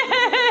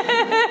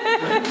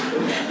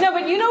 No,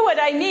 but you know what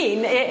I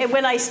mean.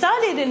 When I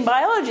started in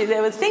biology,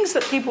 there were things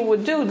that people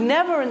would do.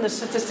 Never in the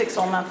statistics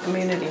or math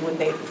community would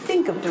they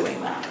think of doing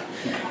that.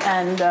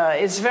 And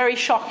it's very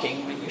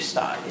shocking when you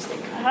start. You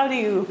think, how do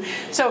you...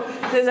 So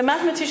the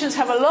mathematicians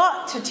have a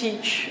lot to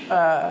teach.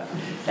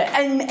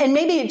 And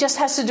maybe it just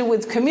has to do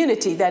with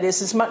community. That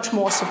is, it's much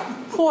more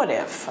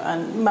supportive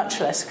and much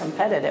less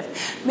competitive.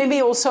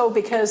 Maybe also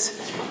because,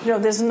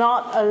 there's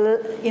not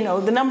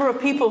the number of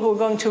people who are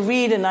going to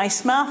read a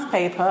nice math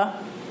paper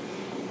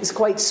is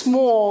quite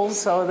small,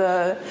 so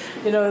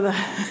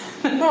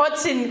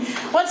what's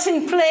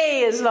in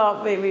play is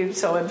not maybe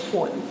so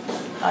important.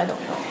 I don't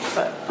know,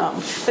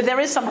 but there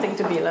is something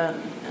to be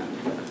learned.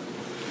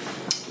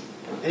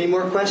 Any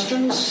more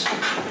questions?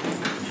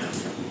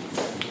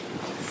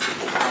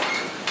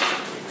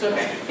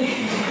 Okay.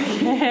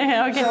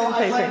 Okay. So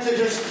I'd like to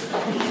just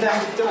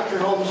thank Dr.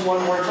 Holmes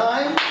one more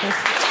time.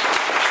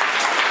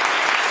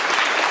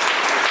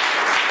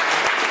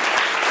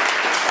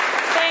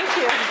 Thank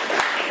you.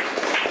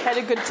 Had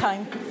a good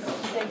time.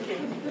 Thank you.